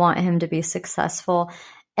person. I want him to be successful.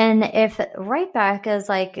 And if right back is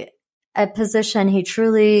like a position he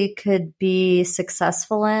truly could be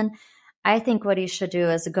successful in, I think what he should do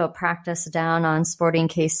is go practice down on Sporting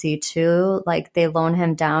KC too. Like, they loan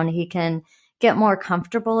him down. He can get more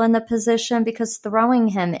comfortable in the position, because throwing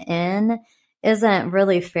him in isn't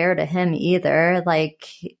really fair to him either. Like,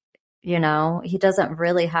 you know, he doesn't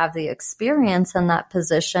really have the experience in that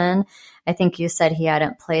position. I think you said he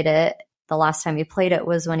hadn't played it. The last time he played it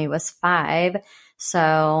was when he was 5.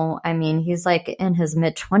 So, I mean, he's like in his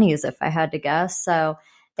mid-20s, if I had to guess. So,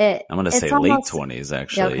 I'm going to say late 20s,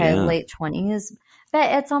 actually. Okay, yeah. Late 20s.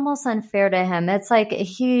 But it's almost unfair to him. It's like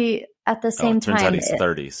he, at the Oh, same it turns out time, he's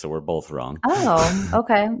 30, so we're both wrong. oh,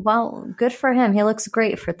 okay. Well, good for him. He looks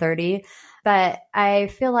great for 30. But I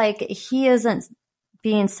feel like he isn't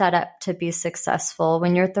being set up to be successful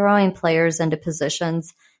when you're throwing players into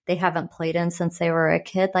positions they haven't played in since they were a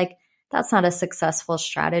kid. Like, that's not a successful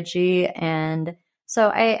strategy. And so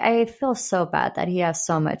I feel so bad that he has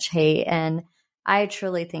so much hate. And I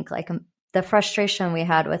truly think like the frustration we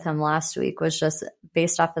had with him last week was just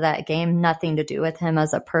based off of that game, nothing to do with him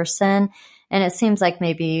as a person. And it seems like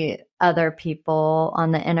maybe other people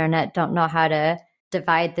on the internet don't know how to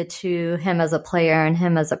divide the two, him as a player and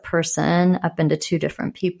him as a person, up into two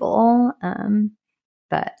different people.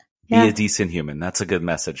 But Be yeah. a decent human. That's a good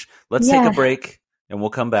message. Let's take a Yeah. break and we'll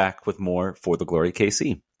come back with more For the Glory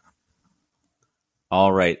KC.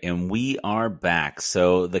 All right, and we are back.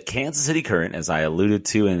 So the Kansas City Current, as I alluded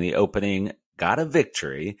to in the opening, got a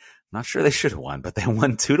victory. I'm not sure they should have won, but they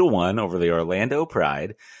won 2-1 over the Orlando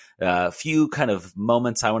Pride. A few kind of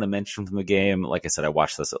moments I want to mention from the game. Like I said, I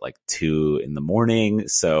watched this at like 2 in the morning.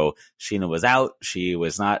 So Sheena was out. She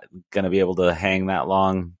was not going to be able to hang that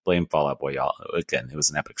long. Blame Fall Out Boy, y'all. Again, it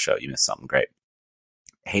was an epic show. You missed something great.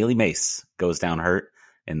 Haley Mace goes down hurt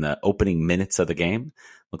in the opening minutes of the game.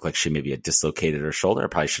 Looked like she maybe had dislocated her shoulder. I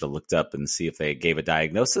probably should have looked up and see if they gave a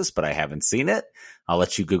diagnosis, but I haven't seen it. I'll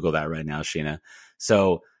let you Google that right now, Sheena.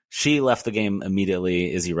 So she left the game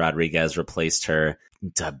immediately. Izzy Rodriguez replaced her.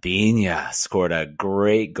 Dabinia scored a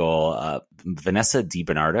great goal. Vanessa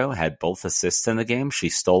DiBernardo had both assists in the game. She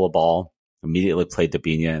stole a ball, immediately played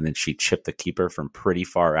Dabinia, and then she chipped the keeper from pretty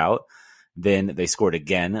far out. Then they scored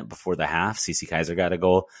again before the half. Cece Kaiser got a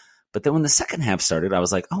goal. But then when the second half started, I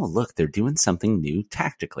was like, oh, look, they're doing something new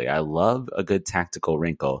tactically. I love a good tactical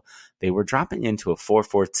wrinkle. They were dropping into a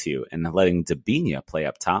 4-4-2 and letting Dabinia play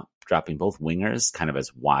up top, dropping both wingers kind of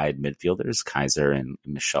as wide midfielders, Kaiser and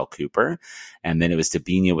Michelle Cooper. And then it was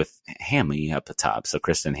Dabinia with Hammy up the top, so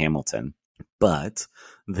Kristen Hamilton. But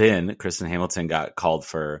then Kristen Hamilton got called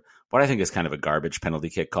for what I think is kind of a garbage penalty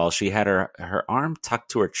kick call. She had her arm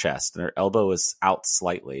tucked to her chest and her elbow was out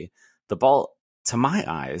slightly. The ball, to my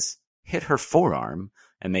eyes, hit her forearm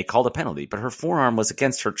and they called a penalty, but her forearm was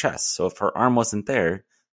against her chest. So if her arm wasn't there,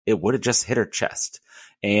 it would have just hit her chest.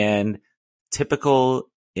 And typical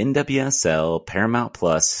NWSL, Paramount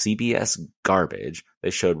Plus, CBS garbage, they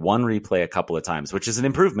showed one replay a couple of times, which is an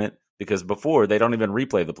improvement because before they don't even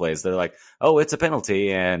replay the plays. They're like, oh, it's a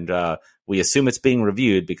penalty. And we assume it's being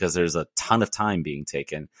reviewed because there's a ton of time being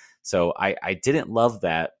taken. So I didn't love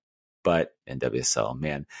that. But NWSL,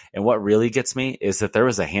 man. And what really gets me is that there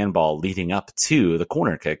was a handball leading up to the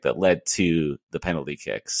corner kick that led to the penalty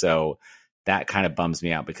kick. So that kind of bums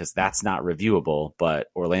me out because that's not reviewable, but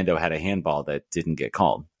Orlando had a handball that didn't get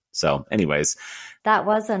called. So anyways. That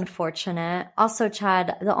was unfortunate. Also,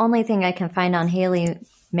 Chad, the only thing I can find on Haley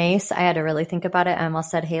Mace, I had to really think about it. I almost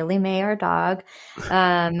said Haley May, our dog,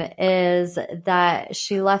 is that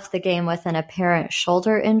she left the game with an apparent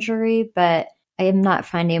shoulder injury, but I am not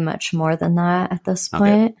finding much more than that at this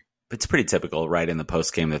point. Okay. It's pretty typical, right, in the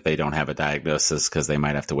post game that they don't have a diagnosis because they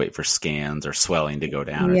might have to wait for scans or swelling to go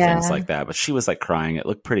down or things like that. But she was like crying. It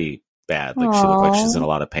looked pretty bad. Like she looked like she's in a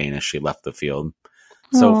lot of pain as she left the field.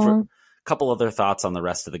 So for a couple other thoughts on the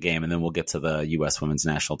rest of the game, and then we'll get to the U.S. women's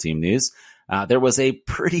national team news. There was a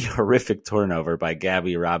pretty horrific turnover by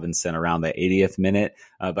Gabby Robinson around the 80th minute.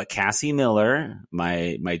 But Cassie Miller,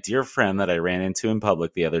 my dear friend that I ran into in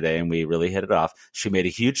public the other day, and we really hit it off, she made a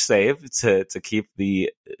huge save to keep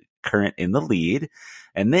the Current in the lead.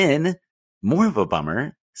 And then, more of a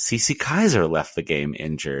bummer, Cece Kaiser left the game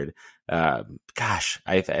injured.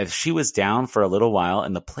 She was down for a little while,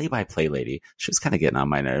 and the play-by-play lady, she was kind of getting on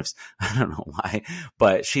my nerves. I don't know why,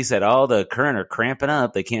 but she said, oh, the Current are cramping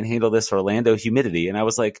up. They can't handle this Orlando humidity. And I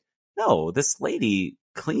was like, no, this lady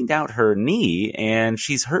cleaned out her knee, and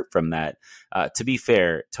she's hurt from that. To be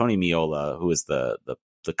fair, Tony Miola, who is the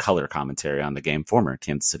color commentary on the game, former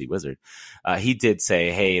Kansas City Wizard, he did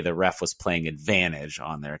say, hey, the ref was playing advantage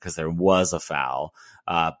on there because there was a foul.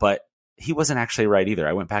 But he wasn't actually right either.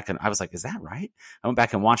 I went back and I was like, is that right? I went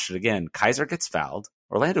back and watched it again. Kaiser gets fouled.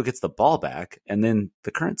 Orlando gets the ball back, and then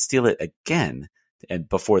the Current steal it again and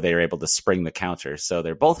before they are able to spring the counter. So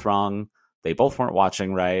they're both wrong. They both weren't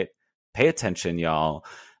watching right. Pay attention, y'all.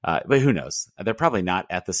 But who knows? They're probably not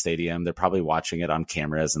at the stadium. They're probably watching it on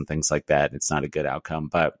cameras and things like that. It's not a good outcome.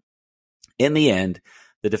 But in the end,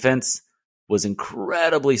 the defense was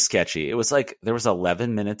incredibly sketchy. It was like there was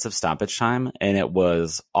 11 minutes of stoppage time, and it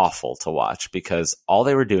was awful to watch because all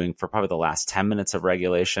they were doing for probably the last 10 minutes of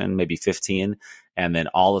regulation, maybe 15, and then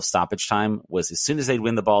all of stoppage time was as soon as they'd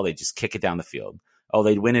win the ball, they'd just kick it down the field. oh,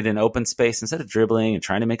 they'd win it in open space instead of dribbling and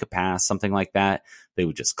trying to make a pass, something like that. They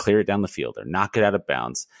would just clear it down the field or knock it out of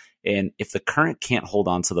bounds. And if the Current can't hold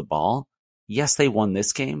on to the ball, yes, they won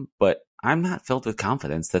this game, but I'm not filled with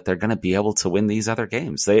confidence that they're going to be able to win these other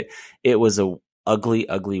games. It was a ugly,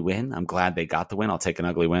 ugly win. I'm glad they got the win. I'll take an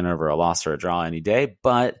ugly win over a loss or a draw any day.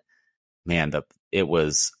 But man, it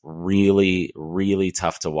was really, really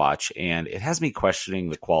tough to watch. And it has me questioning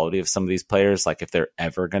the quality of some of these players, like if they're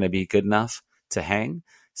ever going to be good enough to hang.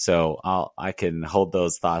 So I can hold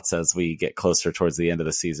those thoughts as we get closer towards the end of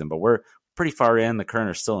the season. But we're pretty far in. The Current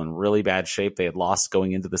are still in really bad shape. They had lost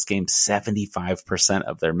going into this game 75%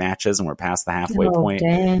 of their matches, and we're past the halfway point.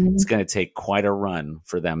 Dang. It's going to take quite a run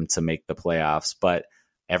for them to make the playoffs. But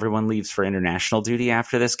everyone leaves for international duty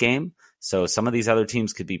after this game. So some of these other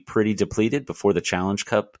teams could be pretty depleted before the Challenge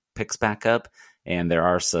Cup picks back up. And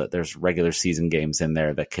there's regular season games in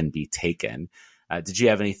there that can be taken. Did you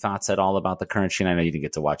have any thoughts at all about the Current, Shane? I know you didn't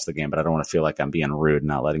get to watch the game, but I don't want to feel like I'm being rude and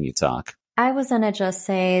not letting you talk. I was going to just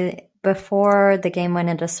say, before the game went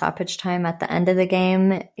into stoppage time at the end of the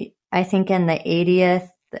game, I think in the 80th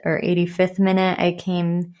or 85th minute, I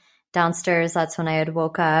came downstairs. That's when I had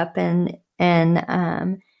woke up, and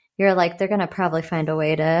you're like, they're going to probably find a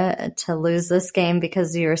way to lose this game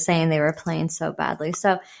because you were saying they were playing so badly.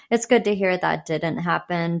 So it's good to hear that didn't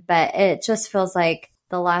happen, but it just feels like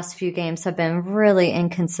the last few games have been really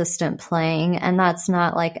inconsistent playing, and that's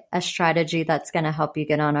not like a strategy that's going to help you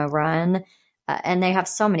get on a run. And they have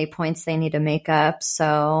so many points they need to make up.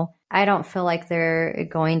 So I don't feel like they're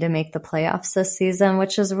going to make the playoffs this season,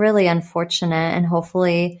 which is really unfortunate. And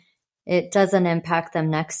hopefully it doesn't impact them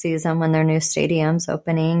next season when their new stadium's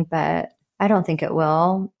opening, but I don't think it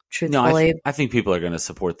will, truthfully. No, I think people are going to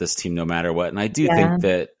support this team no matter what. And I do think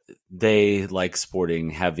that they, like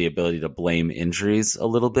Sporting, have the ability to blame injuries a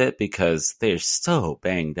little bit because they're so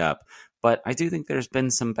banged up. But I do think there's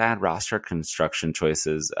been some bad roster construction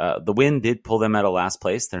choices. The win did pull them out of last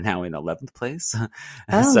place. They're now in 11th place.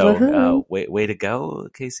 So way to go,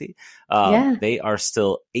 Casey. They are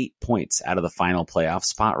still 8 points out of the final playoff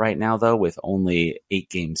spot right now, though, with only 8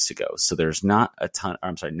 games to go. So there's not a ton.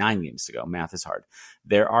 I'm sorry, 9 games to go. Math is hard.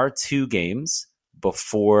 There are 2 games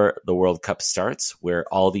before the World Cup starts where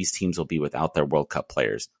all these teams will be without their World Cup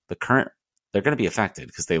players. The Current, they're going to be affected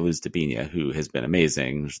because they lose Dabinia, who has been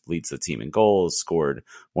amazing, leads the team in goals, scored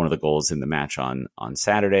one of the goals in the match on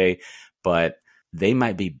Saturday. But they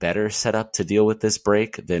might be better set up to deal with this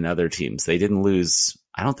break than other teams. They didn't lose,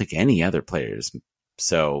 I don't think, any other players.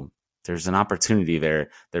 So there's an opportunity there.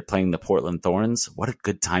 They're playing the Portland Thorns. What a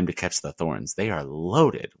good time to catch the Thorns. They are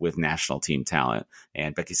loaded with national team talent.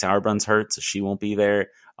 And Becky Sauerbrun's hurt, so she won't be there.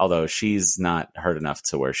 Although she's not hurt enough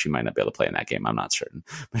to where she might not be able to play in that game. I'm not certain.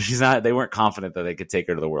 But they weren't confident that they could take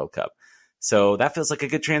her to the World Cup. So that feels like a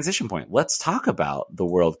good transition point. Let's talk about the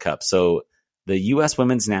World Cup. So the U.S.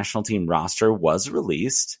 women's national team roster was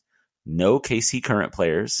released. No KC Current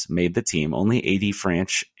players made the team. Only A.D.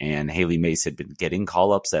 Franch and Haley Mace had been getting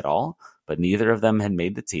call-ups at all, but neither of them had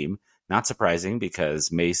made the team. Not surprising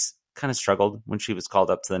because Mace kind of struggled when she was called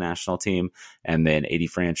up to the national team, and then A.D.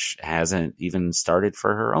 Franch hasn't even started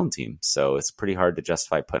for her own team. So it's pretty hard to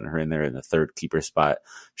justify putting her in there in the third keeper spot.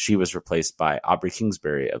 She was replaced by Aubrey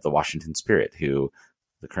Kingsbury of the Washington Spirit, who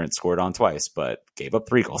the Current scored on twice, but gave up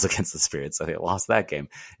 3 goals against the Spirit, so they lost that game.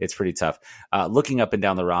 It's pretty tough. Looking up and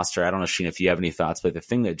down the roster, I don't know, Sheen, if you have any thoughts, but the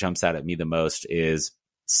thing that jumps out at me the most is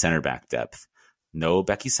center back depth. No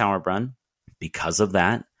Becky Sauerbrunn. Because of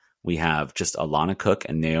that, we have just Alana Cook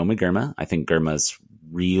and Naomi Girma. I think Girma's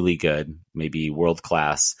really good, maybe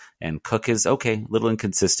world-class, and Cook is okay, a little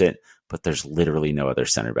inconsistent, but there's literally no other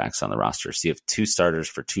center backs on the roster. So you have 2 starters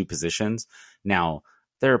for 2 positions. Now,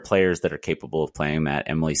 there are players that are capable of playing that.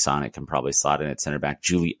 Emily Sonnet can probably slot in at center back.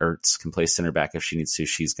 Julie Ertz can play center back if she needs to.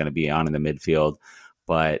 She's going to be on in the midfield.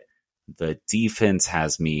 But the defense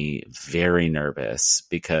has me very nervous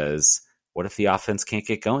because what if the offense can't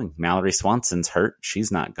get going? Mallory Swanson's hurt.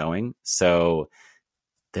 She's not going. So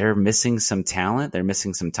they're missing some talent. They're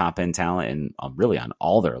missing some top-end talent and really on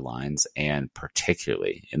all their lines, and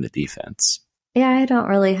particularly in the defense. Yeah, I don't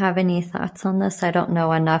really have any thoughts on this. I don't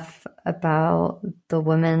know enough about the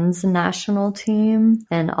women's national team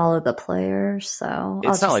and all of the players. So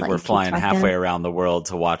it's not like we're flying halfway around the world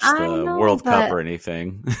to watch the World Cup or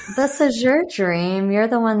anything. This is your dream. You're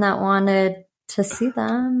the one that wanted to see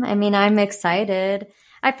them. I mean, I'm excited.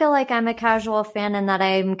 I feel like I'm a casual fan and that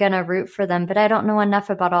I'm going to root for them, but I don't know enough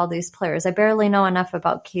about all these players. I barely know enough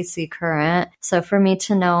about Casey Current. So for me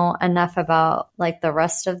to know enough about like the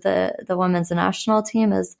rest of the women's national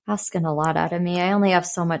team is asking a lot out of me. I only have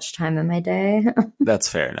so much time in my day. That's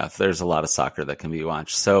fair enough. There's a lot of soccer that can be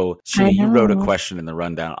watched. So, I Sheena, you wrote a know. question in the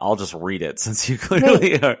rundown. I'll just read it since you Wait,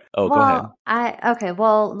 clearly are. Oh, go ahead. well, okay,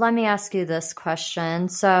 well, let me ask you this question.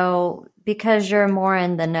 So, because you're more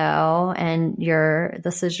in the know and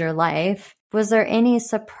this is your life, was there any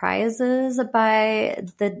surprises by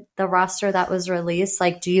the roster that was released?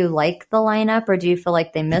 Like, do you like the lineup or do you feel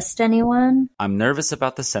like they missed anyone? I'm nervous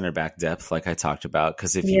about the center back depth, like I talked about,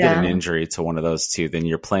 because if you get an Yeah. injury to one of those two, then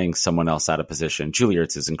you're playing someone else out of position. Julia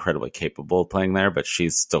Ertz is incredibly capable of playing there, but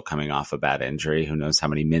she's still coming off a bad injury. Who knows how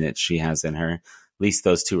many minutes she has in her? At least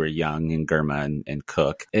those two are young, and Germa and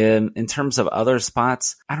Cook. In terms of other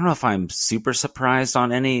spots, I don't know if I'm super surprised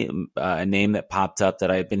on any. A name that popped up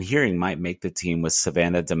that I've been hearing might make the team was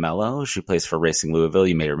Savannah DeMello. She plays for Racing Louisville.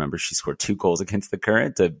 You may remember she scored 2 goals against the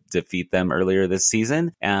Current to defeat them earlier this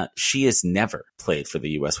season. She has never played for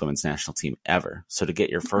the U.S. women's national team ever. So to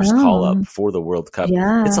get your first call up Oh, for the World Cup,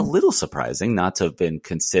 it's a yeah. little surprising not to have been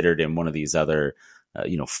considered in one of these other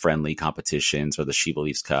friendly competitions or the She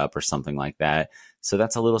Believes Cup or something like that. So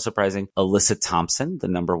that's a little surprising. Alyssa Thompson, the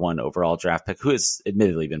number 1 overall draft pick, who has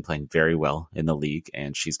admittedly been playing very well in the league,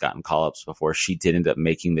 and she's gotten call-ups before. She did end up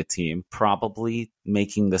making the team, probably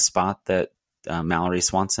making the spot that Mallory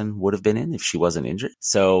Swanson would have been in if she wasn't injured.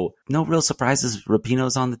 So no real surprises.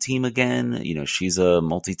 Rapinoe's on the team again. She's a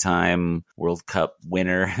multi-time World Cup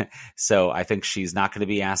winner. So I think she's not going to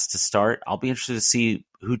be asked to start. I'll be interested to see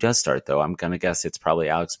who does start, though. I'm going to guess it's probably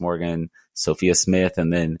Alex Morgan, Sophia Smith,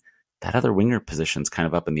 and then that other winger position's kind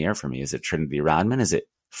of up in the air for me. Is it Trinity Rodman? Is it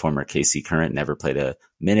former Casey Current, never played a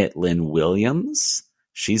minute, Lynn Williams?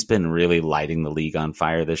 She's been really lighting the league on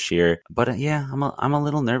fire this year. But yeah, I'm a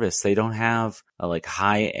little nervous. They don't have a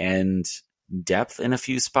high end depth in a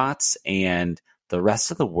few spots, and the rest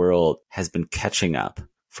of the world has been catching up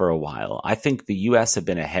for a while. I think the US have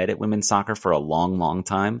been ahead at women's soccer for a long, long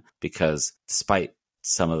time because despite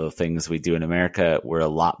some of the things we do in America, we're a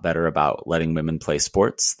lot better about letting women play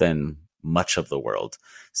sports than much of the world.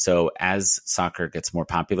 So as soccer gets more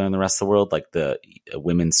popular in the rest of the world, like the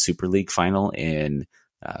Women's Super League final in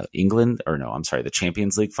England, or no, I'm sorry, the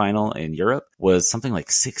Champions League final in Europe was something like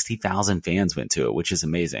 60,000 fans went to it, which is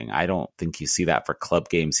amazing. I don't think you see that for club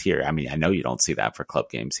games here. I mean, I know you don't see that for club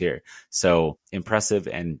games here. So impressive.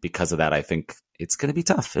 And because of that, I think it's going to be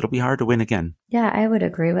tough. It'll be hard to win again. Yeah, I would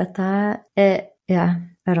agree with that. Yeah,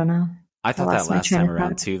 I don't know. I thought that last time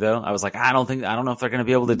around too, though. I was like, I don't know if they're going to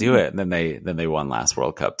be able to do it. And then they won last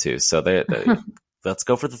World Cup too. So they let's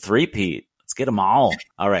go for the three-peat. Let's get them all.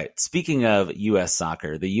 All right. Speaking of U.S.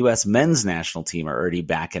 soccer, the U.S. men's national team are already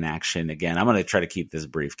back in action again. I'm going to try to keep this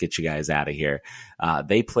brief, get you guys out of here.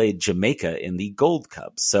 They played Jamaica in the Gold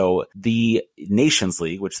Cup. So the Nations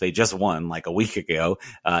League, which they just won like a week ago,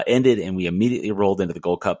 ended, and we immediately rolled into the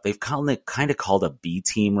Gold Cup. They've kind of called a B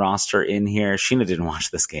team roster in here. Sheena didn't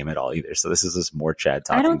watch this game at all either. So this is just more Chad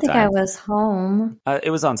talking I don't think time. I was home.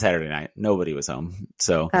 It was on Saturday night. Nobody was home.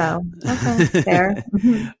 So, Oh, okay, fair.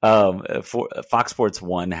 Fox Sports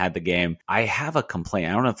 1 had the game. I have a complaint.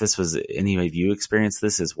 I don't know if this was any of you experienced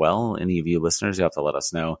this as well. Any of you listeners, you have to let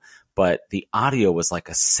us know. But the audio was like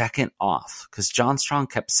a second off because John Strong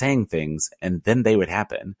kept saying things and then they would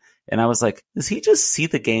happen. And I was like, does he just see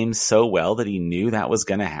the game so well that he knew that was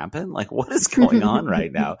going to happen? Like, what is going on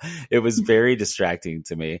right now? It was very distracting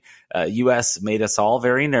to me. U.S. made us all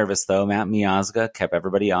very nervous, though. Matt Miazga kept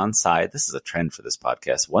everybody on side. This is a trend for this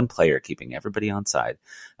podcast. One player keeping everybody on side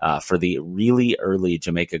for the really early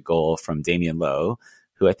Jamaica goal from Damian Lowe,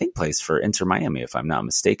 who I think plays for Inter Miami, if I'm not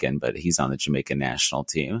mistaken, but he's on the Jamaican national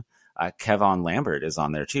team. Kevon Lambert is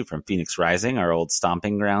on there too from Phoenix Rising, our old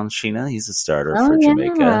stomping ground. Sheena, he's a starter for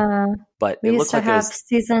Jamaica. Yeah. But We it used looked to like have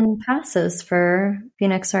season passes for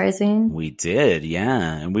Phoenix Rising. we did,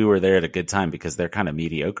 yeah, and we were there at a good time because they're kind of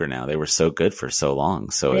mediocre now. They were so good for so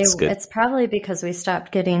long, so it's good. It's probably because we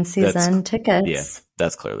stopped getting season tickets. Yeah,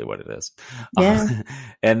 that's clearly what it is. Yeah.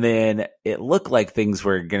 And then it looked like things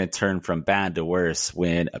were going to turn from bad to worse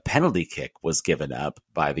when a penalty kick was given up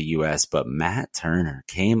by the U.S., but Matt Turner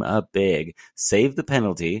came up big, saved the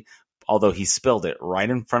penalty, although he spilled it right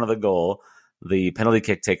in front of the goal. The penalty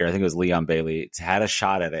kick taker, I think it was Leon Bailey, had a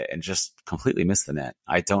shot at it and just completely missed the net.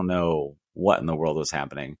 I don't know what in the world was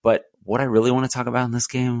happening. But what I really want to talk about in this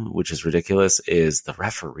game, which is ridiculous, is the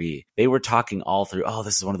referee. They were talking all through, oh,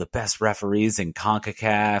 this is one of the best referees in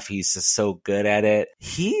CONCACAF. He's just so good at it.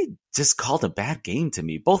 He just called a bad game to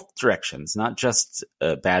me, both directions, not just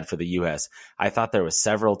bad for the U.S. I thought there was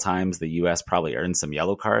several times the U.S. probably earned some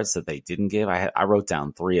yellow cards that they didn't give. I wrote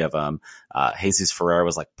down 3 of them. Jesus Ferreira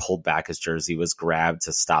was like pulled back. His jersey was grabbed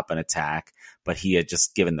to stop an attack, but he had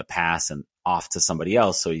just given the pass and off to somebody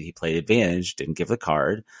else. So he played advantage, didn't give the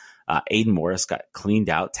card. Aiden Morris got cleaned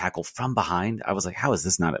out, tackled from behind. I was like, how is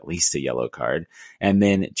this not at least a yellow card? And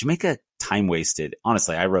then Jamaica time wasted.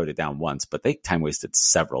 Honestly, I wrote it down once, but they time wasted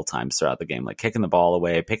several times throughout the game, like kicking the ball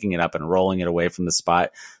away, picking it up and rolling it away from the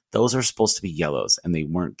spot. Those are supposed to be yellows, and they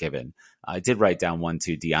weren't given. I did write down one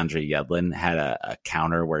too. DeAndre Yedlin had a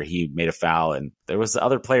counter where he made a foul, and there was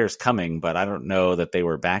other players coming, but I don't know that they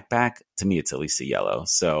were back. To me, it's at least a yellow.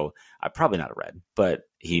 So probably not a red, but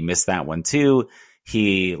he missed that one too.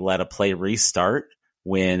 He let a play restart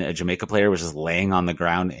when a Jamaica player was just laying on the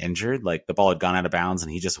ground injured. Like the ball had gone out of bounds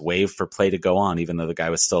and he just waved for play to go on, even though the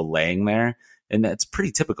guy was still laying there. And that's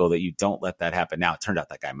pretty typical that you don't let that happen. Now, it turned out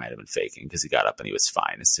that guy might have been faking because he got up and he was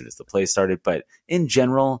fine as soon as the play started. But in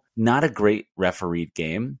general, not a great refereed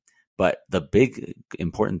game. But the big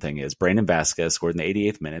important thing is Brandon Vasquez scored in the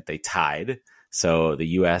 88th minute. They tied. So the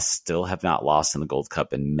U.S. still have not lost in the Gold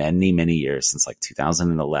Cup in many, many years, since like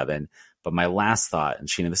 2011. But my last thought, and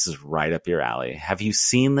Sheena, this is right up your alley. Have you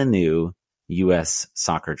seen the new U.S.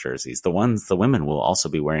 soccer jerseys? The ones the women will also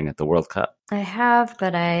be wearing at the World Cup. I have,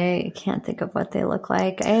 but I can't think of what they look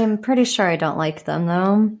like. I am pretty sure I don't like them,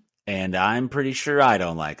 though. And I'm pretty sure I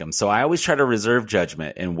don't like them. So I always try to reserve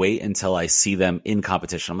judgment and wait until I see them in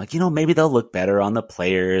competition. I'm like, maybe they'll look better on the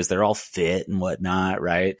players. They're all fit and whatnot,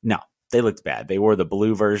 right? No. They looked bad. They wore the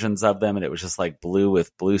blue versions of them, and it was just like blue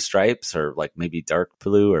with blue stripes, or like maybe dark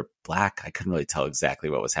blue or black. I couldn't really tell exactly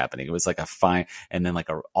what was happening. It was like a fine, and then like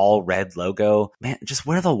a all red logo. Man, just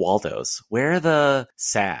wear the Waldos, wear the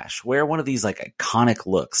sash, wear one of these like iconic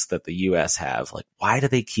looks that the U.S. have. Like, why do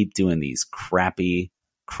they keep doing these crappy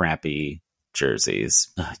jerseys?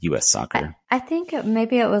 U.S. soccer. I think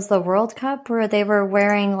maybe it was the World Cup where they were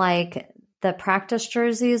wearing like the practice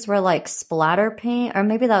jerseys were like splatter paint, or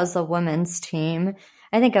maybe that was the women's team.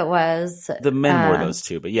 I think it was. The men wore those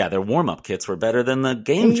too, but yeah, their warm-up kits were better than the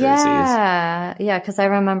game jerseys. Yeah, because I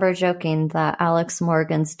remember joking that Alex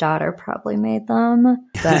Morgan's daughter probably made them.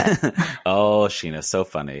 But... Oh, Sheena, so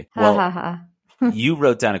funny. Well, you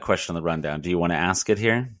wrote down a question on the rundown. Do you want to ask it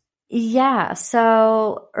here? Yeah,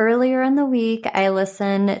 so earlier in the week, I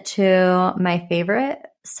listened to my favorite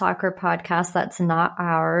soccer podcast that's not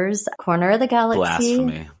ours, Corner of the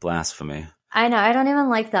Galaxy. Blasphemy. I know, I don't even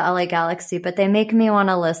like the LA Galaxy, but they make me want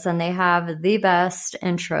to listen. They have the best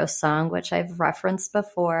intro song, which I've referenced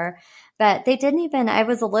before. But they didn't even, I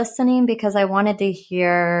was listening because I wanted to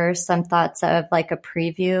hear some thoughts of like a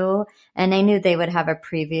preview. And I knew they would have a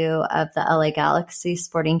preview of the LA Galaxy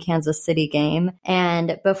Sporting Kansas City game.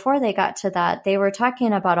 And before they got to that, they were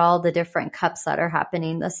talking about all the different cups that are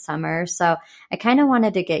happening this summer. So I kind of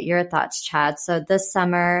wanted to get your thoughts, Chad. So this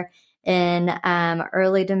summer, in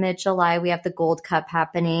early to mid-July, we have the Gold Cup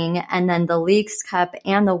happening, and then the Leagues Cup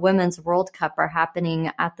and the Women's World Cup are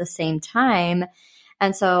happening at the same time.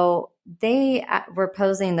 And so they were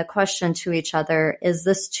posing the question to each other, is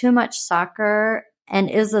this too much soccer, and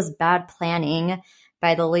is this bad planning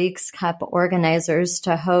by the Leagues Cup organizers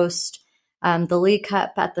to host the League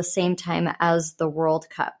Cup at the same time as the World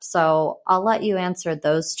Cup? So I'll let you answer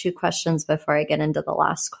those two questions before I get into the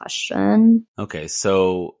last question. Okay,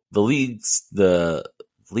 so the Leagues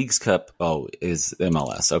Cup, is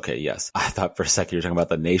MLS. Okay, yes. I thought for a second you were talking about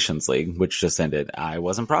the Nations League, which just ended. I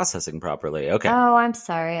wasn't processing properly. Okay. Oh, I'm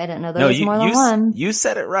sorry. I didn't know there was more than one. You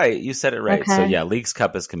said it right. Okay. So yeah, Leagues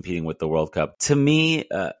Cup is competing with the World Cup. To me,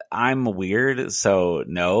 I'm weird. So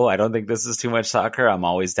no, I don't think this is too much soccer. I'm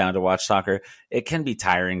always down to watch soccer. It can be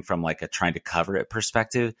tiring from like a trying to cover it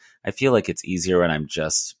perspective. I feel like it's easier when I'm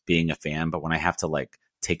just being a fan, but when I have to like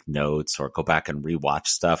take notes or go back and rewatch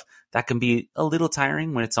stuff, that can be a little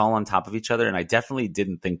tiring when it's all on top of each other. And I definitely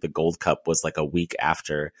didn't think the Gold Cup was like a week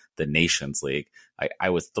after the Nations League.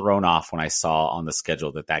 I was thrown off when I saw on the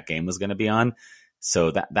schedule that game was going to be on.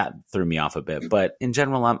 So that threw me off a bit. But in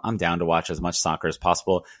general, I'm down to watch as much soccer as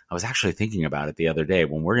possible. I was actually thinking about it the other day.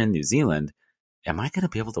 When we're in New Zealand, am I going to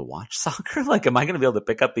be able to watch soccer? Like, am I going to be able to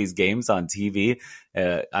pick up these games on TV?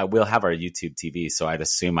 I will have our YouTube TV, so I'd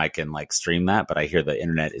assume I can like stream that. But I hear the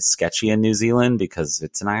internet is sketchy in New Zealand because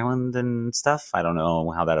it's an island and stuff. I don't know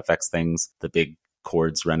how that affects things. The big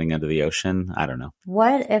cords running into the ocean. I don't know.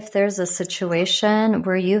 What if there's a situation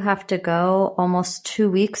where you have to go almost 2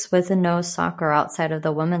 weeks with no soccer outside of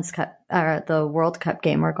the Women's Cup or the World Cup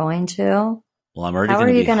game we're going to? Well, I'm already How are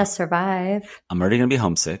going to you be going to survive? I'm already going to be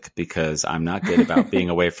homesick because I'm not good about being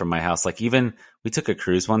away from my house. Like even we took a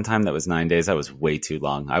cruise one time that was 9 days. That was way too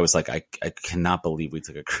long. I was like, I cannot believe we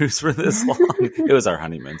took a cruise for this long. It was our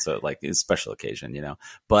honeymoon. So like it's a special occasion, you know,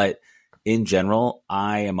 but in general,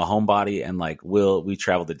 I am a homebody and like we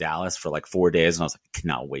traveled to Dallas for like 4 days and I was like,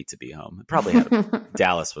 cannot wait to be home. It probably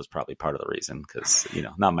Dallas was probably part of the reason because, you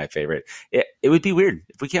know, not my favorite. It would be weird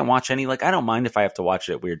if we can't watch any, like, I don't mind if I have to watch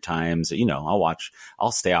it at weird times. You know,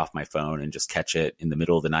 I'll stay off my phone and just catch it in the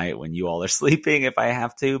middle of the night when you all are sleeping if I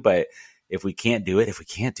have to. But if we can't do it, if we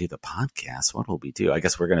can't do the podcast, what will we do? I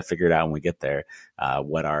guess we're going to figure it out when we get there,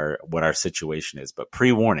 what our situation is. But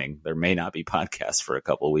pre-warning, there may not be podcasts for a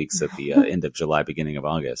couple of weeks at the end of July, beginning of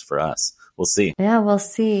August for us. We'll see. Yeah, we'll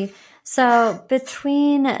see. So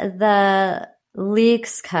between the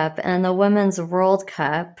Leagues Cup and the Women's World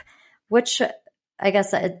Cup, which I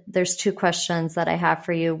guess there's two questions that I have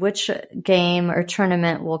for you. Which game or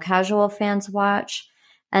tournament will casual fans watch?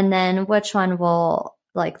 And then which one will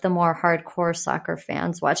like the more hardcore soccer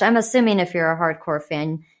fans watch? I'm assuming if you're a hardcore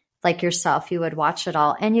fan like yourself, you would watch it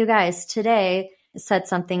all. And you guys today said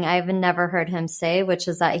something I've never heard him say, which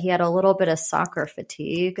is that he had a little bit of soccer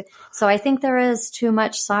fatigue. So I think there is too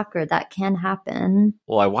much soccer that can happen.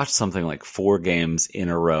 Well, I watched something like 4 games in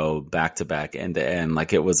a row, back to back, end to end.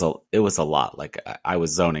 Like it was a lot. Like I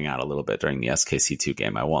was zoning out a little bit during the SKC2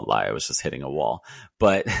 game. I won't lie. I was just hitting a wall.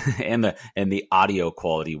 But and the audio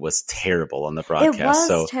quality was terrible on the broadcast.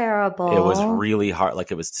 It was terrible. It was really hard.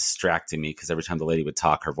 Like it was distracting me because every time the lady would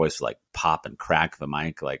talk, her voice would like pop and crack the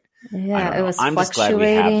mic. Like, yeah, it was I'm just glad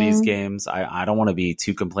we have these games. I don't want to be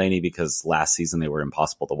too complainy because last season they were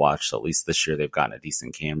impossible to watch. So at least this year they've gotten a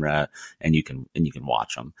decent camera and you can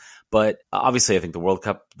watch them. But obviously I think the World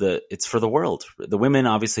Cup, it's for the world. The women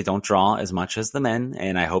obviously don't draw as much as the men.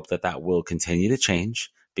 And I hope that will continue to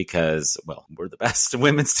change because, well, we're the best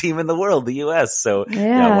women's team in the world, the US. So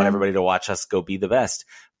yeah, I want everybody to watch us go be the best.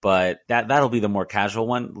 But that'll be the more casual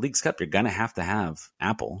one. Leagues Cup, you're going to have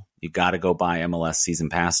Apple. You got to go buy MLS season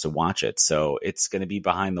pass to watch it. So it's going to be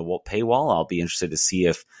behind the paywall. I'll be interested to see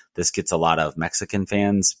if this gets a lot of Mexican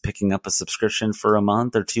fans picking up a subscription for a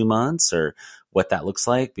month or 2 months or what that looks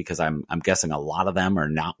like, because I'm guessing a lot of them are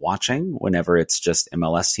not watching whenever it's just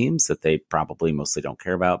MLS teams that they probably mostly don't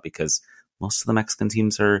care about because most of the Mexican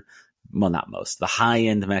teams are, well, not most. The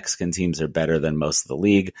high-end Mexican teams are better than most of the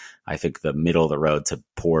league. I think the middle of the road to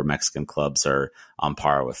poor Mexican clubs are on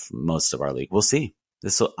par with most of our league. We'll see.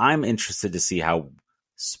 I'm interested to see how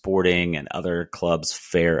Sporting and other clubs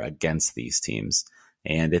fare against these teams.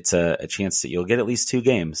 And it's a chance that you'll get at least 2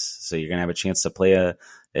 games. So you're going to have a chance to play at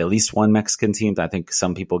least one Mexican team. I think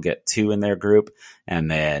some people get 2 in their group. And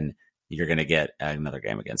then you're going to get another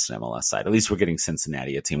game against an MLS side. At least we're getting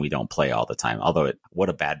Cincinnati, a team we don't play all the time. Although what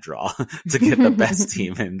a bad draw to get the best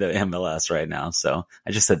team in the MLS right now. So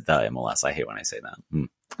I just said the MLS. I hate when I say that.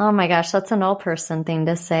 Oh my gosh, that's an old person thing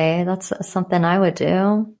to say. That's something I would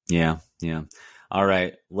do. Yeah. All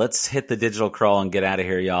right, let's hit the digital crawl and get out of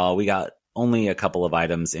here, y'all. We got only a couple of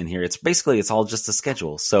items in here. It's all just a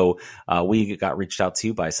schedule. So we got reached out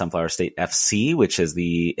to by Sunflower State FC, which is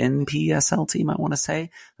the NPSL team, I want to say.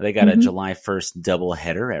 They got a July 1st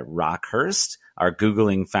doubleheader at Rockhurst. Our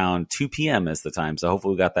Googling found 2 p.m. as the time, so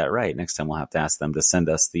hopefully we got that right. Next time we'll have to ask them to send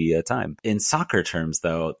us the time. In soccer terms,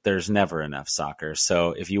 though, there's never enough soccer.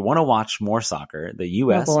 So if you want to watch more soccer, the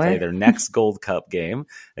U.S. play their next Gold Cup game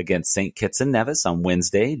against St. Kitts and Nevis on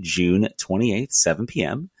Wednesday, June 28th, 7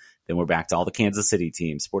 p.m. Then we're back to all the Kansas City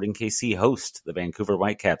teams. Sporting KC host the Vancouver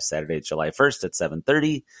Whitecaps Saturday, July 1st at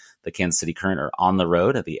 7:30. The Kansas City Current are on the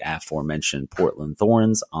road at the aforementioned Portland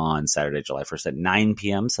Thorns on Saturday, July 1st at 9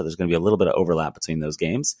 p.m. So there's going to be a little bit of overlap between those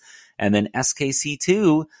games. And then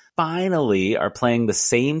SKC2 finally are playing the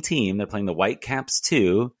same team. They're playing the Whitecaps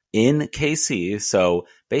 2 in KC. So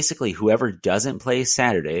basically whoever doesn't play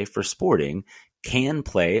Saturday for Sporting can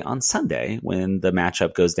play on Sunday when the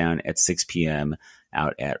matchup goes down at 6 p.m.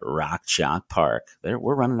 out at Rock Chalk Park.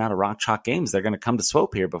 We're running out of Rock Chalk games. They're going to come to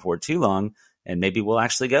Swope here before too long, and maybe we'll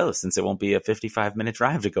actually go since it won't be a 55-minute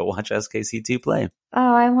drive to go watch SKC2 play.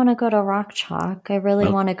 Oh, I want to go to Rock Chalk. I really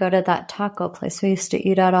want to go to that taco place we used to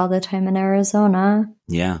eat at all the time in Arizona.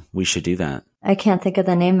 Yeah, we should do that. I can't think of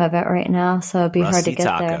the name of it right now, so it'd be hard to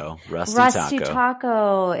get there. Rusty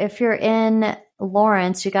Taco. If you're in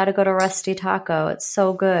Lawrence, you got to go to Rusty Taco. It's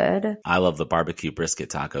so good. I love the barbecue brisket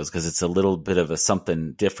tacos because it's a little bit of a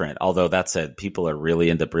something different. Although that said, people are really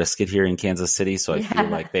into brisket here in Kansas City, so I feel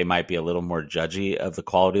like they might be a little more judgy of the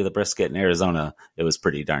quality of the brisket. In Arizona, it was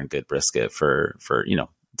pretty darn good brisket for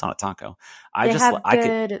it's on a taco.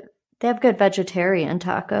 They have good vegetarian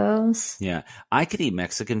tacos. Yeah. I could eat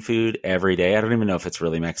Mexican food every day. I don't even know if it's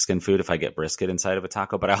really Mexican food if I get brisket inside of a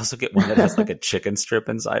taco, but I also get one that has like a chicken strip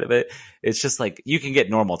inside of it. It's just like, you can get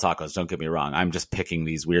normal tacos. Don't get me wrong. I'm just picking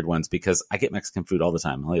these weird ones because I get Mexican food all the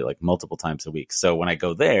time. I eat like multiple times a week. So when I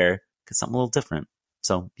go there, get something a little different.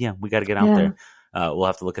 So yeah, we got to get out there. We'll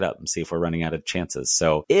have to look it up and see if we're running out of chances.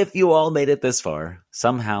 So if you all made it this far,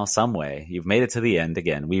 somehow, some way, you've made it to the end.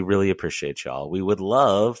 Again, we really appreciate y'all. We would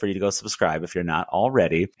love for you to go subscribe if you're not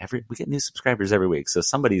already. We get new subscribers every week. So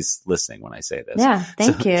somebody's listening when I say this. Yeah.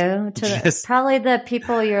 Thank you. Probably the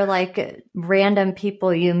people you're like random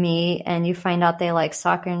people you meet and you find out they like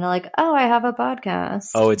soccer and you're like, oh, I have a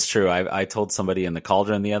podcast. Oh, it's true. I told somebody in the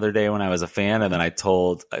Cauldron the other day when I was a fan, and then I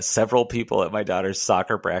told several people at my daughter's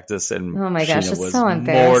soccer practice, and oh my gosh, was so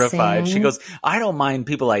mortified. She goes, I don't mind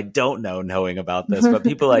people I don't know knowing about this, but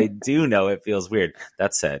people I do know, it feels weird.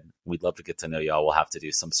 That said, we'd love to get to know y'all. We'll have to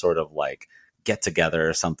do some sort of like get together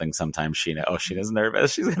or something sometime. Sheena's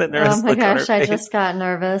nervous. She's got a nervous look. Oh my gosh, I just got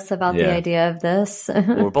nervous about the idea of this.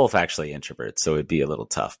 Well, we're both actually introverts, so it'd be a little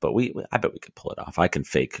tough, but I bet we could pull it off. I can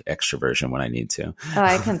fake extroversion when I need to. Oh,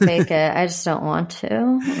 I can fake it. I just don't want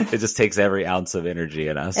to. It just takes every ounce of energy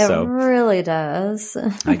in us. It really does.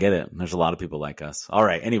 I get it. There's a lot of people like us. All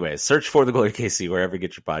right. Anyways, search For the Glory KC wherever you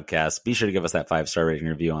get your podcasts. Be sure to give us that 5-star rating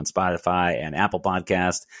review on Spotify and Apple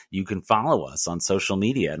Podcast. You can follow us on social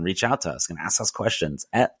media and reach out to us and ask us questions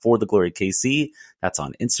at For the Glory KC. That's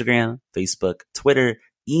on Instagram, Facebook, Twitter.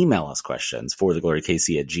 Email us questions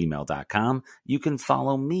forthegloryKC@gmail.com. You can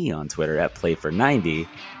follow me on Twitter at Play490.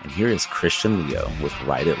 And here is Christian Leo with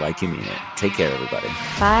Ride It Like You Mean It. Take care, everybody.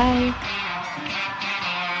 Bye.